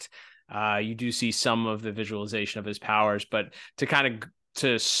past. You do see some of the visualization of his powers, but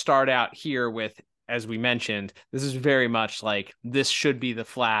to start out here with, as we mentioned, this is very much like this should be the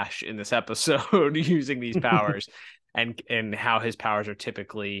Flash in this episode using these powers and how his powers are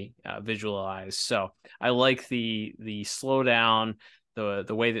typically visualized. So I like the slowdown,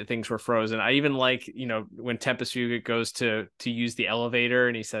 the way that things were frozen. I even like, when Tempest Fugit goes to use the elevator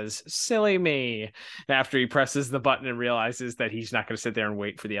and he says, "Silly me," after he presses the button and realizes that he's not going to sit there and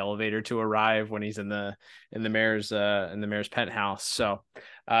wait for the elevator to arrive when he's in the mayor's penthouse. So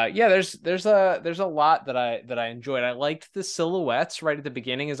there's a lot that I enjoyed. I liked the silhouettes right at the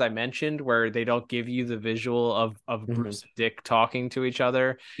beginning, as I mentioned, where they don't give you the visual of Bruce and Dick talking to each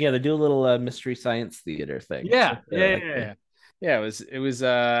other. Yeah, they do a little mystery science theater thing. Yeah, it was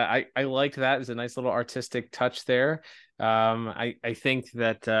I liked that. It was a nice little artistic touch there. I think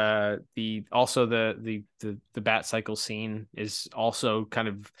that the bat cycle scene is also kind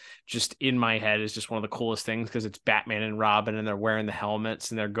of just in my head is just one of the coolest things, because it's Batman and Robin and they're wearing the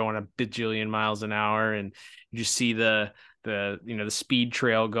helmets and they're going a bajillion miles an hour, and you just see the speed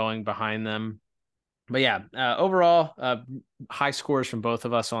trail going behind them. But yeah, overall, high scores from both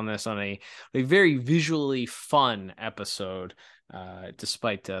of us on this, on a very visually fun episode,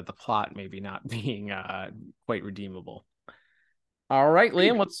 despite the plot maybe not being quite redeemable. All right,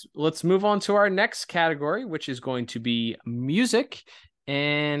 Liam, let's move on to our next category, which is going to be music.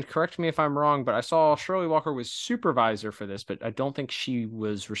 And correct me if I'm wrong, but I saw Shirley Walker was supervisor for this, but I don't think she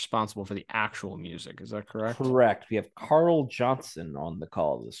was responsible for the actual music. Is that correct? Correct. We have Carl Johnson on the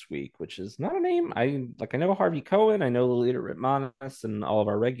call this week, which is not a name. I know Harvey Cohen, I know Lolita Ritmanis and all of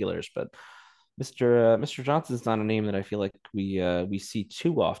our regulars, but Mr. Johnson's not a name that I feel like we see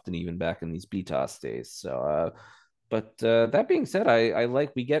too often, even back in these BTAS days. So but that being said, I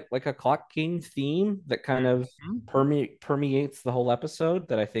like we get like a Clock King theme that kind of permeates the whole episode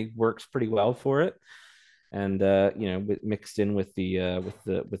that I think works pretty well for it. And mixed in with the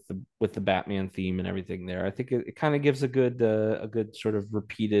Batman theme and everything there, I think it kind of gives a good sort of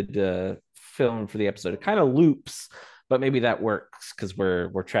repeated film for the episode. It kind of loops, but maybe that works because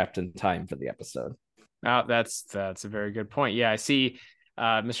we're trapped in time for the episode. That's a very good point. Yeah, I see.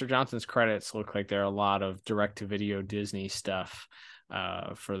 Mr. Johnson's credits look like there are a lot of direct-to-video Disney stuff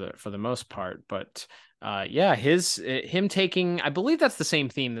for the most part, but him taking, I believe that's the same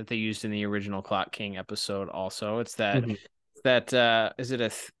theme that they used in the original Clock King episode. Also, it's that is it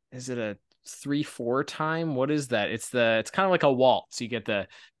a 3/4 time? What is that? It's kind of like a waltz. You get the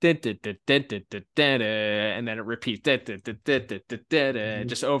and then it repeats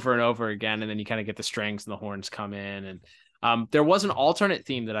just over and over again, and then you kind of get the strings and the horns come in. And there was an alternate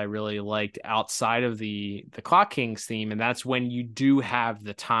theme that I really liked outside of the Clock King's theme, and that's when you do have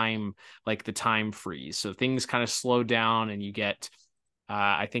the time freeze. So things kind of slow down, and you get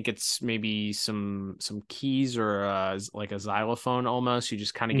I think it's maybe some keys or like a xylophone almost. You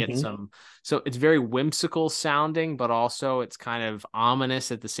just kind of get some. So it's very whimsical sounding, but also it's kind of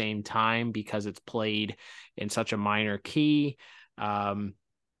ominous at the same time because it's played in such a minor key.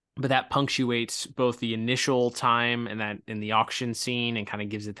 But that punctuates both the initial time and that in the auction scene and kind of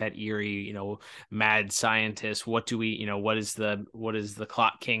gives it that eerie, mad scientist. What is the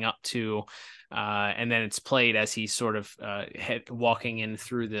Clock King up to? And then it's played as he's sort of walking in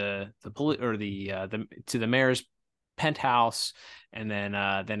through the to the mayor's penthouse, and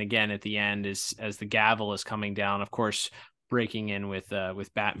then again at the end as the gavel is coming down, of course, breaking in with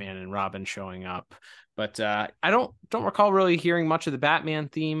Batman and Robin showing up. But I don't recall really hearing much of the Batman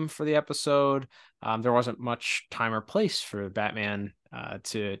theme for the episode. There wasn't much time or place for Batman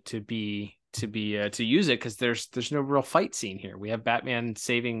to use it because there's no real fight scene here. We have Batman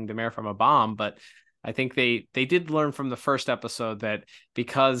saving the mayor from a bomb, but I think they did learn from the first episode that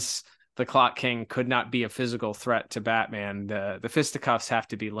because the Clock King could not be a physical threat to Batman, the fisticuffs have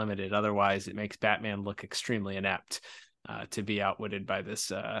to be limited. Otherwise, it makes Batman look extremely inept. To be outwitted by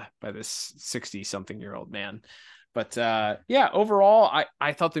this 60-something-year-old man. But overall,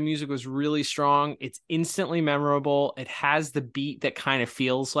 I thought the music was really strong. It's instantly memorable. It has the beat that kind of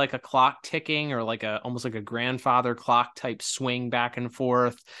feels like a clock ticking or like almost like a grandfather clock type swing back and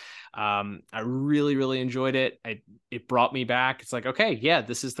forth. I really, really enjoyed it. It brought me back. It's like, okay, yeah,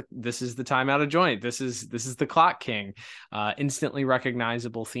 this is the time out of joint. This is the Clock King. Instantly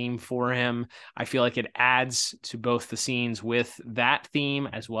recognizable theme for him. I feel like it adds to both the scenes with that theme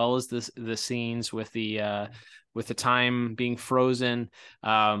as well as the scenes with the time being frozen.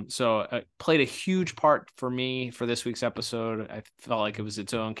 So it played a huge part for me for this week's episode. I felt like it was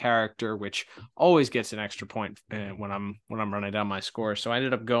its own character, which always gets an extra point when I'm running down my score. So I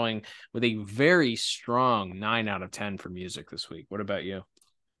ended up going with a very strong 9 out of 10 for music this week. What about you?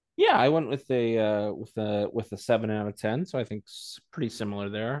 Yeah, I went with a 7 out of 10. So I think it's pretty similar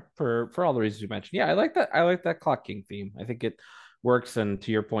there for all the reasons you mentioned. Yeah, I like that. I like that Clock King theme. I think it works. And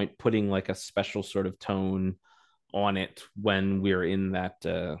to your point, putting like a special sort of tone on it when we're in that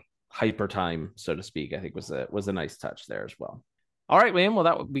hyper time, so to speak, I think was a nice touch there as well. All right, Liam. Well,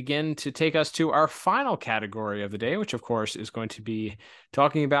 that will begin to take us to our final category of the day, which of course is going to be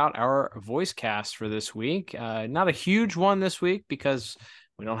talking about our voice cast for this week. Not a huge one this week because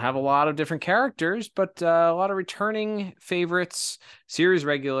we don't have a lot of different characters, but a lot of returning favorites, series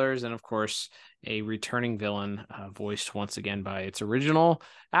regulars, and of course a returning villain voiced once again by its original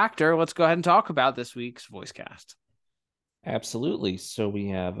actor. Let's go ahead and talk about this week's voice cast. Absolutely. So we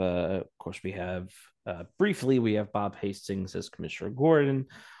have, of course, briefly, we have Bob Hastings as Commissioner Gordon.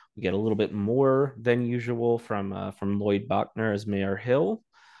 We get a little bit more than usual from Lloyd Bachner as Mayor Hill.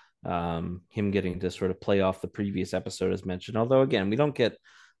 Him getting to sort of play off the previous episode as mentioned. Although, again, we don't get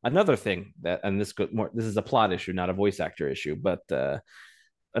another thing this is a plot issue, not a voice actor issue, but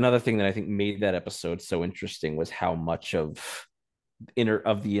another thing that I think made that episode so interesting was how much of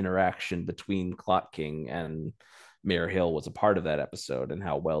the interaction between Clock King and Mayor Hill was a part of that episode, and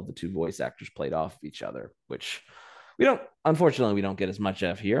how well the two voice actors played off each other, which unfortunately we don't get as much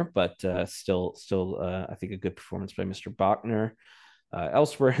of here, but still I think a good performance by Mr. Bachner.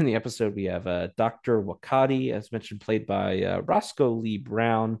 Elsewhere in the episode, we have Dr. Wakati, as mentioned, played by Roscoe Lee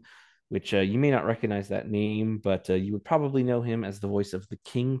Brown, which you may not recognize that name, but you would probably know him as the voice of the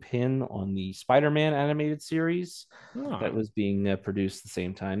Kingpin on the Spider-Man animated series that was being produced at the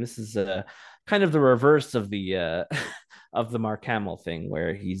same time. This is kind of the reverse of the of the Mark Hamill thing,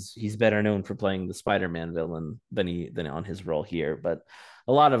 where he's better known for playing the Spider-Man villain than on his role here. But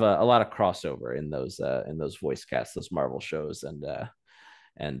a lot of crossover in those voice casts, those Marvel shows, and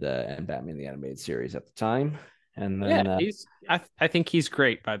Batman the Animated Series at the time. And then I think he's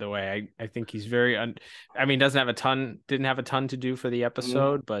great, by the way. I think he's very I mean, didn't have a ton to do for the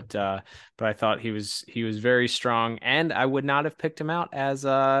episode, but I thought he was very strong, and I would not have picked him out as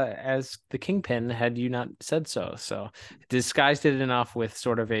the Kingpin had you not said so. So disguised it enough with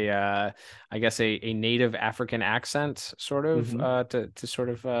sort of a I guess a native African accent sort of to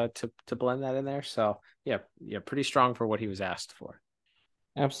blend that in there. So yeah, pretty strong for what he was asked for.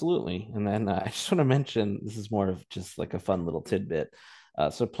 Absolutely. And then I just want to mention, this is more of just like a fun little tidbit.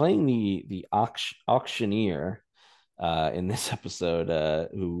 So playing the auctioneer in this episode,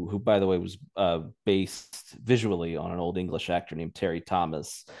 who by the way was based visually on an old English actor named Terry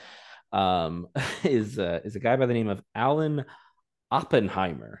Thomas, is a guy by the name of Alan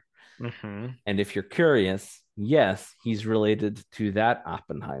Oppenheimer. Mm-hmm. And if you're curious, yes, he's related to that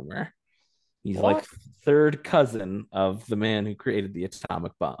Oppenheimer. He's like third cousin of the man who created the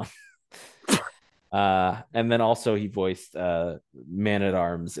atomic bomb. And then also he voiced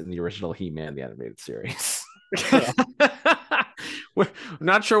Man-at-Arms in the original He-Man the animated series. I'm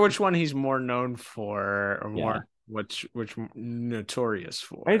not sure which one he's more known for, or more which notorious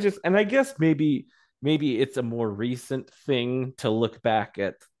for. I guess maybe it's a more recent thing to look back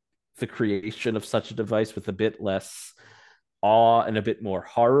at the creation of such a device with a bit less awe and a bit more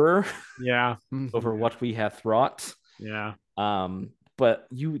horror over what we have wrought. But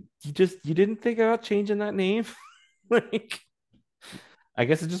you didn't think about changing that name. Like, I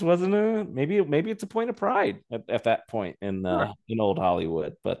guess it just wasn't maybe it's a point of pride at that point in old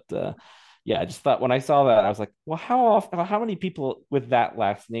Hollywood. But I just thought when I saw that, I was like, well, how many people with that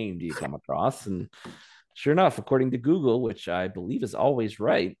last name do you come across? And sure enough, according to Google, which I believe is always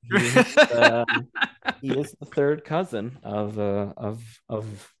right, he is the third cousin of the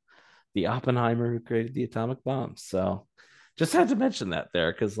Oppenheimer who created the atomic bomb. So just had to mention that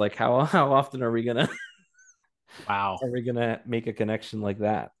there, because like how often are we gonna make a connection like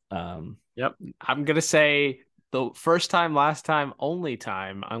that? Yep, I'm gonna say the first time, last time, only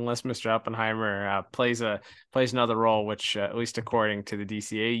time, unless Mr. Oppenheimer plays another role, which at least according to the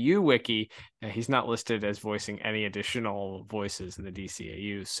DCAU wiki, he's not listed as voicing any additional voices in the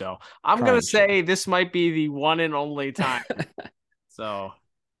DCAU. So I'm going to say this might be the one and only time. So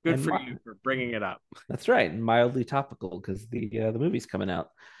good for you for bringing it up. That's right. Mildly topical, because the movie's coming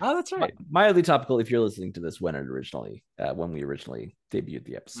out. Oh, that's right. Mildly topical if you're listening to this when we originally debuted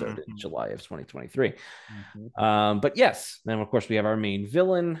the episode in July of 2023. But yes, then of course we have our main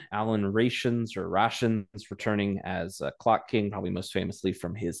villain, Alan Rations returning as Clock King, probably most famously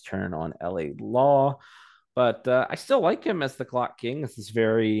from his turn on LA Law. But I still like him as the Clock King. This is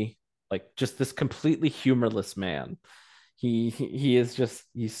very just this completely humorless man. He is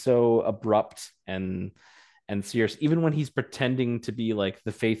he's so abrupt and serious. Even when he's pretending to be like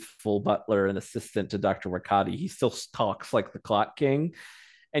the faithful butler and assistant to Dr. Wakati, he still talks like the Clock King.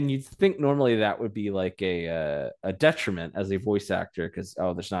 And you'd think normally that would be like a detriment as a voice actor, because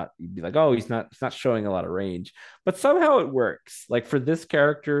you'd be like, oh, he's not showing a lot of range. But somehow it works. Like for this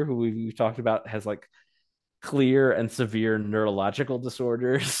character who we've talked about has like clear and severe neurological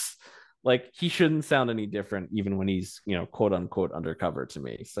disorders. Like he shouldn't sound any different, even when he's, quote unquote undercover to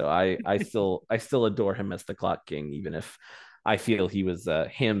me. So I still adore him as the Clock King, even if I feel he was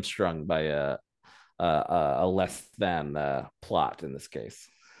hamstrung by a less than plot in this case.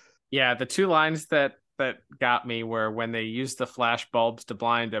 Yeah, the two lines that got me were when they used the flash bulbs to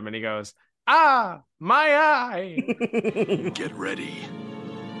blind him, and he goes, "Ah, my eye." Get ready.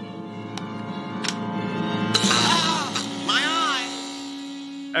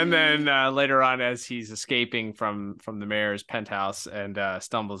 And then later on, as he's escaping from the mayor's penthouse and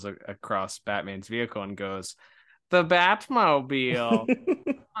stumbles across Batman's vehicle and goes, "The Batmobile."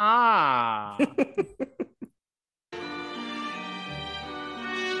 Ah.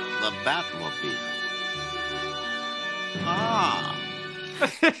 The Batmobile. Ah.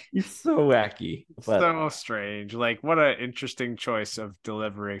 He's so wacky. But... so strange. Like, what an interesting choice of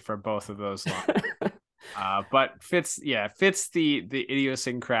delivery for both of those lines. But fits the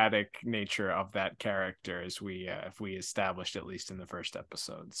idiosyncratic nature of that character as we if we established at least in the first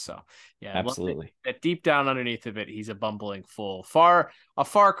episode. So yeah, absolutely. That deep down underneath of it, he's a bumbling fool. A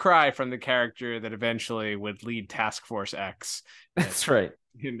far cry from the character that eventually would lead Task Force X. That's right.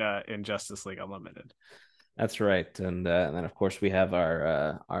 In Justice League Unlimited. That's right. And then, of course, we have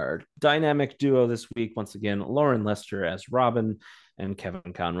our dynamic duo this week. Once again, Lauren Lester as Robin and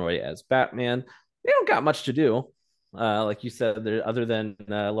Kevin Conroy as Batman. They don't got much to do. Like you said, other than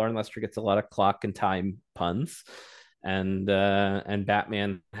Lauren Lester gets a lot of clock and time puns. And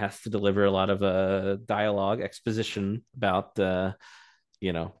Batman has to deliver a lot of dialogue, exposition about Dr.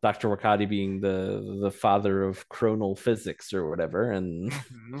 Wakati being the father of chronal physics or whatever. And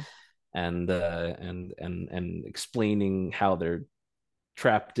and explaining how they're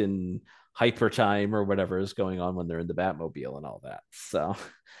trapped in hyper time or whatever is going on when they're in the Batmobile and all that. So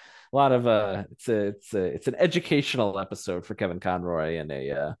a lot of it's an educational episode for Kevin Conroy and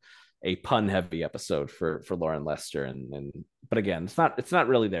a pun heavy episode for Lauren Lester and but again, it's not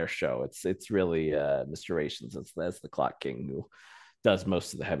really their show. It's really Mr. Rations as the Clock King who does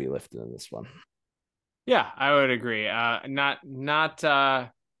most of the heavy lifting in this one. Yeah, I would agree. Not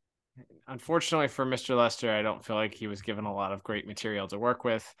unfortunately for Mr. Lester, I don't feel like he was given a lot of great material to work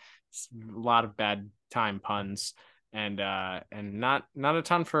with. It's a lot of bad time puns and not a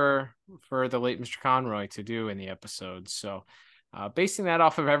ton for the late Mr. Conroy to do in the episode. So basing that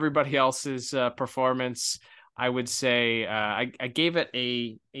off of everybody else's performance, I would say I gave it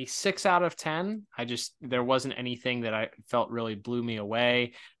a 6 out of 10. There wasn't anything that I felt really blew me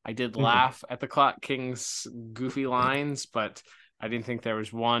away. I did laugh at the Clock King's goofy lines, but I didn't think there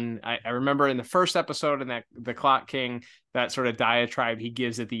was one. I remember in the first episode in that the Clock King, that sort of diatribe he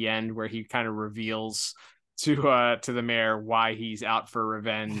gives at the end where he kind of reveals to the mayor why he's out for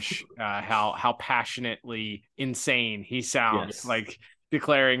revenge, how passionately insane he sounds, yes. Like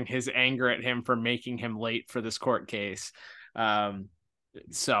declaring his anger at him for making him late for this court case.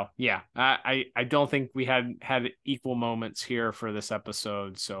 So yeah, I don't think we had equal moments here for this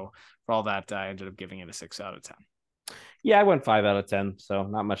episode. So for all that, I ended up giving it a 6 out of 10. Yeah, I went 5 out of 10, so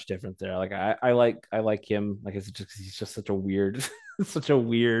not much different there. Like I like him. Like he's just such a weird, such a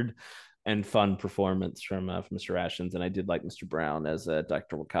weird and fun performance from Mr. Rations, and I did like Mr. Brown as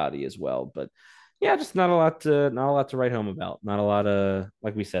Dr. Wakati as well. But yeah, just not a lot to write home about. Not a lot of,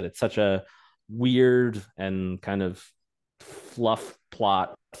 like we said, it's such a weird and kind of fluff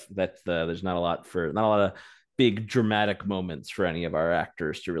plot that there's not a lot of big dramatic moments for any of our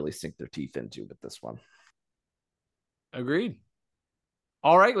actors to really sink their teeth into with this one. Agreed.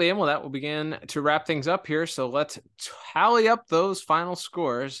 All right, Liam. Well, that will begin to wrap things up here. So let's tally up those final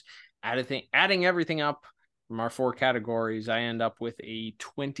scores. Adding everything up from our 4 categories, I end up with a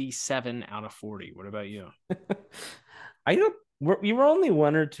 27 out of 40. What about you? You were only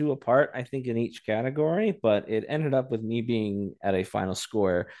 1 or 2 apart, I think, in each category, but it ended up with me being at a final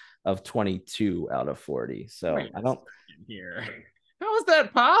score of 22 out of 40. So I don't here. How is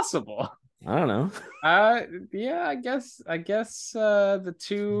that possible? I don't know. Yeah, I guess the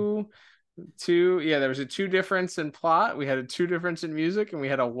two there was a 2 difference in plot. We had a 2 difference in music, and we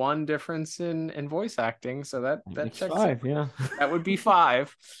had a 1 difference in voice acting. So that checks 5, yeah. That would be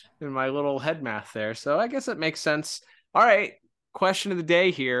 5 in my little head math there. So I guess it makes sense. All right, question of the day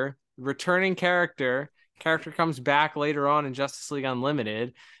here. Returning character comes back later on in Justice League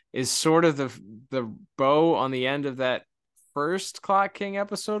Unlimited, is sort of the bow on the end of that first Clock King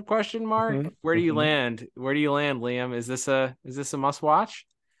episode, question mark. Mm-hmm. Where do you land, Liam? Is this a must watch?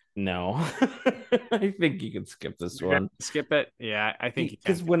 No. I think you can skip this one. Skip it. Yeah, I think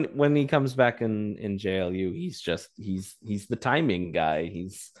because when he comes back in JLU, he's the timing guy.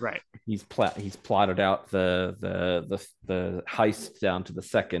 He's plotted out the heist down to the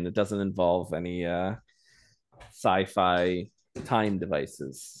second. It doesn't involve any sci-fi time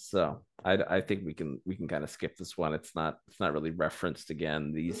devices. So I think we can kind of skip this one. It's not really referenced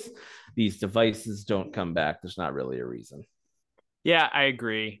again. These devices don't come back. There's not really a reason. Yeah, I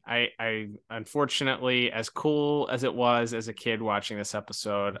agree. I unfortunately, as cool as it was as a kid watching this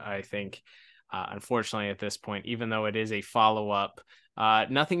episode, I think unfortunately at this point, even though it is a follow-up,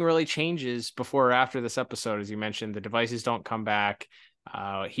 nothing really changes before or after this episode. As you mentioned, the devices don't come back.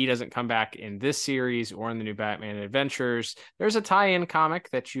 He doesn't come back in this series or in the new Batman Adventures. There's a tie-in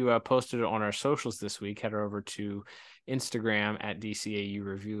comic that you posted on our socials this week. Head over to Instagram at DCAU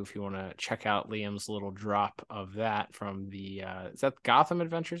Review if you want to check out Liam's little drop of that from the is that Gotham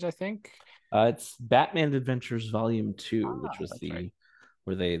Adventures, I think? It's Batman Adventures Volume 2, which was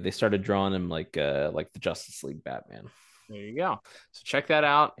where they started drawing him like the Justice League Batman. There you go. So check that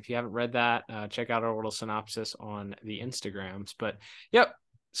out. If you haven't read that, check out our little synopsis on the Instagrams. But yep,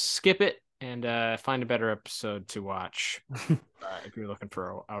 skip it and find a better episode to watch if you're looking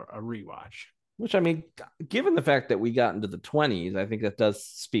for a rewatch. Which, I mean, given the fact that we got into the 20s, I think that does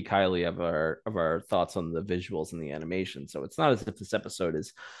speak highly of our thoughts on the visuals and the animation. So it's not as if this episode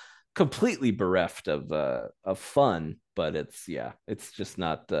is completely bereft of fun, but it's just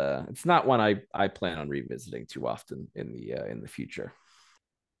not it's not one I plan on revisiting too often in the future.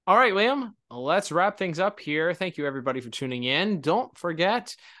 All right, Liam, let's wrap things up here. Thank you, everybody, for tuning in. Don't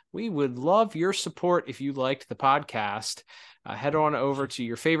forget, we would love your support if you liked the podcast. Head on over to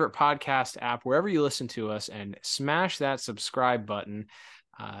your favorite podcast app, wherever you listen to us, and smash that subscribe button.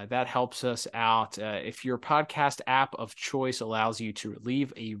 That helps us out. If your podcast app of choice allows you to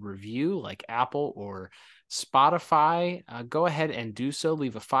leave a review like Apple or Spotify, go ahead and do so.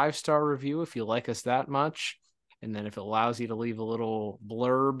 Leave a 5-star review if you like us that much. And then if it allows you to leave a little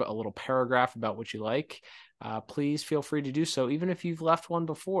blurb, a little paragraph about what you like, please feel free to do so. Even if you've left one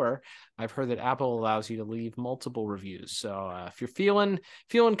before, I've heard that Apple allows you to leave multiple reviews. So if you're feeling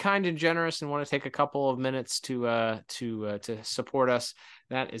kind and generous and want to take a couple of minutes to support us,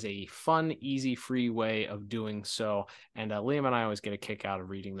 that is a fun, easy, free way of doing so. And Liam and I always get a kick out of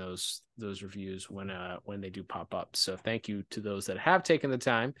reading those reviews when they do pop up. So thank you to those that have taken the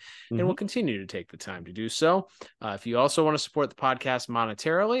time and will continue to take the time to do so. If you also want to support the podcast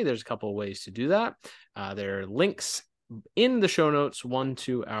monetarily, there's a couple of ways to do that. There are links in the show notes, one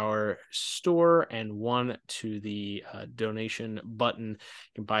to our store and one to the donation button. You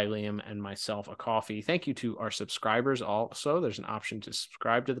can buy Liam and myself a coffee. Thank you to our subscribers also. There's an option to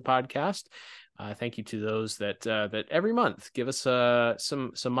subscribe to the podcast. Thank you to those that every month give us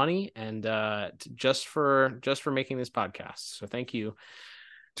some money and just for making this podcast. So thank you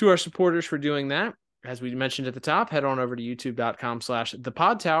to our supporters for doing that. As we mentioned at the top, head on over to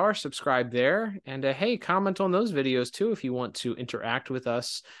youtube.com/thepodtower, subscribe there, and hey, comment on those videos too if you want to interact with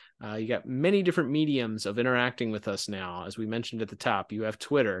us. You got many different mediums of interacting with us now. As we mentioned at the top, you have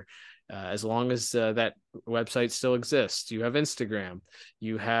Twitter, as long as that website still exists. You have Instagram.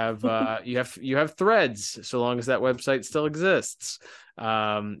 You have you have Threads, so long as that website still exists. You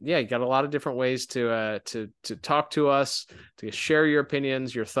got a lot of different ways to talk to us, to share your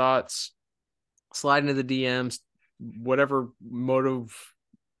opinions, your thoughts. Slide into the DMs, whatever mode of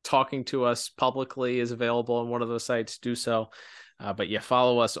talking to us publicly is available on one of those sites, do so. But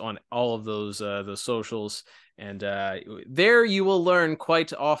follow us on all of those socials. And there you will learn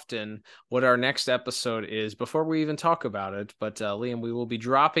quite often what our next episode is before we even talk about it. But Liam, we will be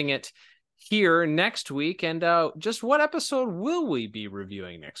dropping it here next week. And just what episode will we be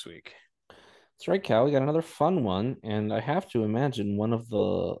reviewing next week? That's right, Cal. We got another fun one, and I have to imagine one of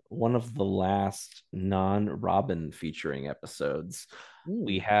the last non-Robin featuring episodes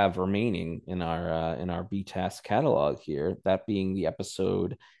we have remaining in our BTAS catalog here. That being the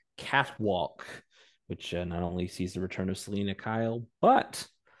episode Catwalk, which not only sees the return of Selena Kyle, but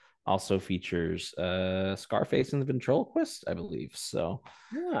also features Scarface and the Ventriloquist, I believe. So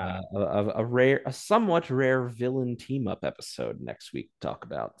a somewhat rare villain team up episode next week to talk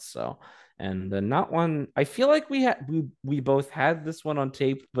about. So, and not one, I feel like we both had this one on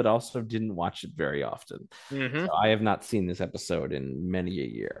tape, but also didn't watch it very often. So I have not seen this episode in many a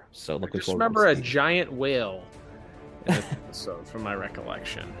year. So looking forward. Remember a giant whale in this episode from my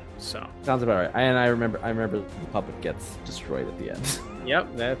recollection. So sounds about right. And I remember the puppet gets destroyed at the end.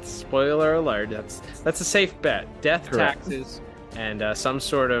 Yep, that's spoiler alert. That's a safe bet. Death, correct. Taxes, and some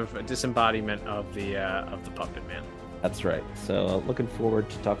sort of disembodiment of the puppet man. That's right. So looking forward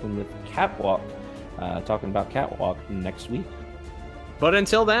to talking about Catwalk next week. But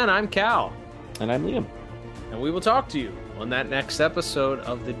until then, I'm Cal. And I'm Liam. And we will talk to you on that next episode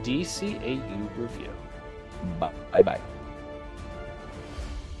of the DCAU Review. Bye-bye.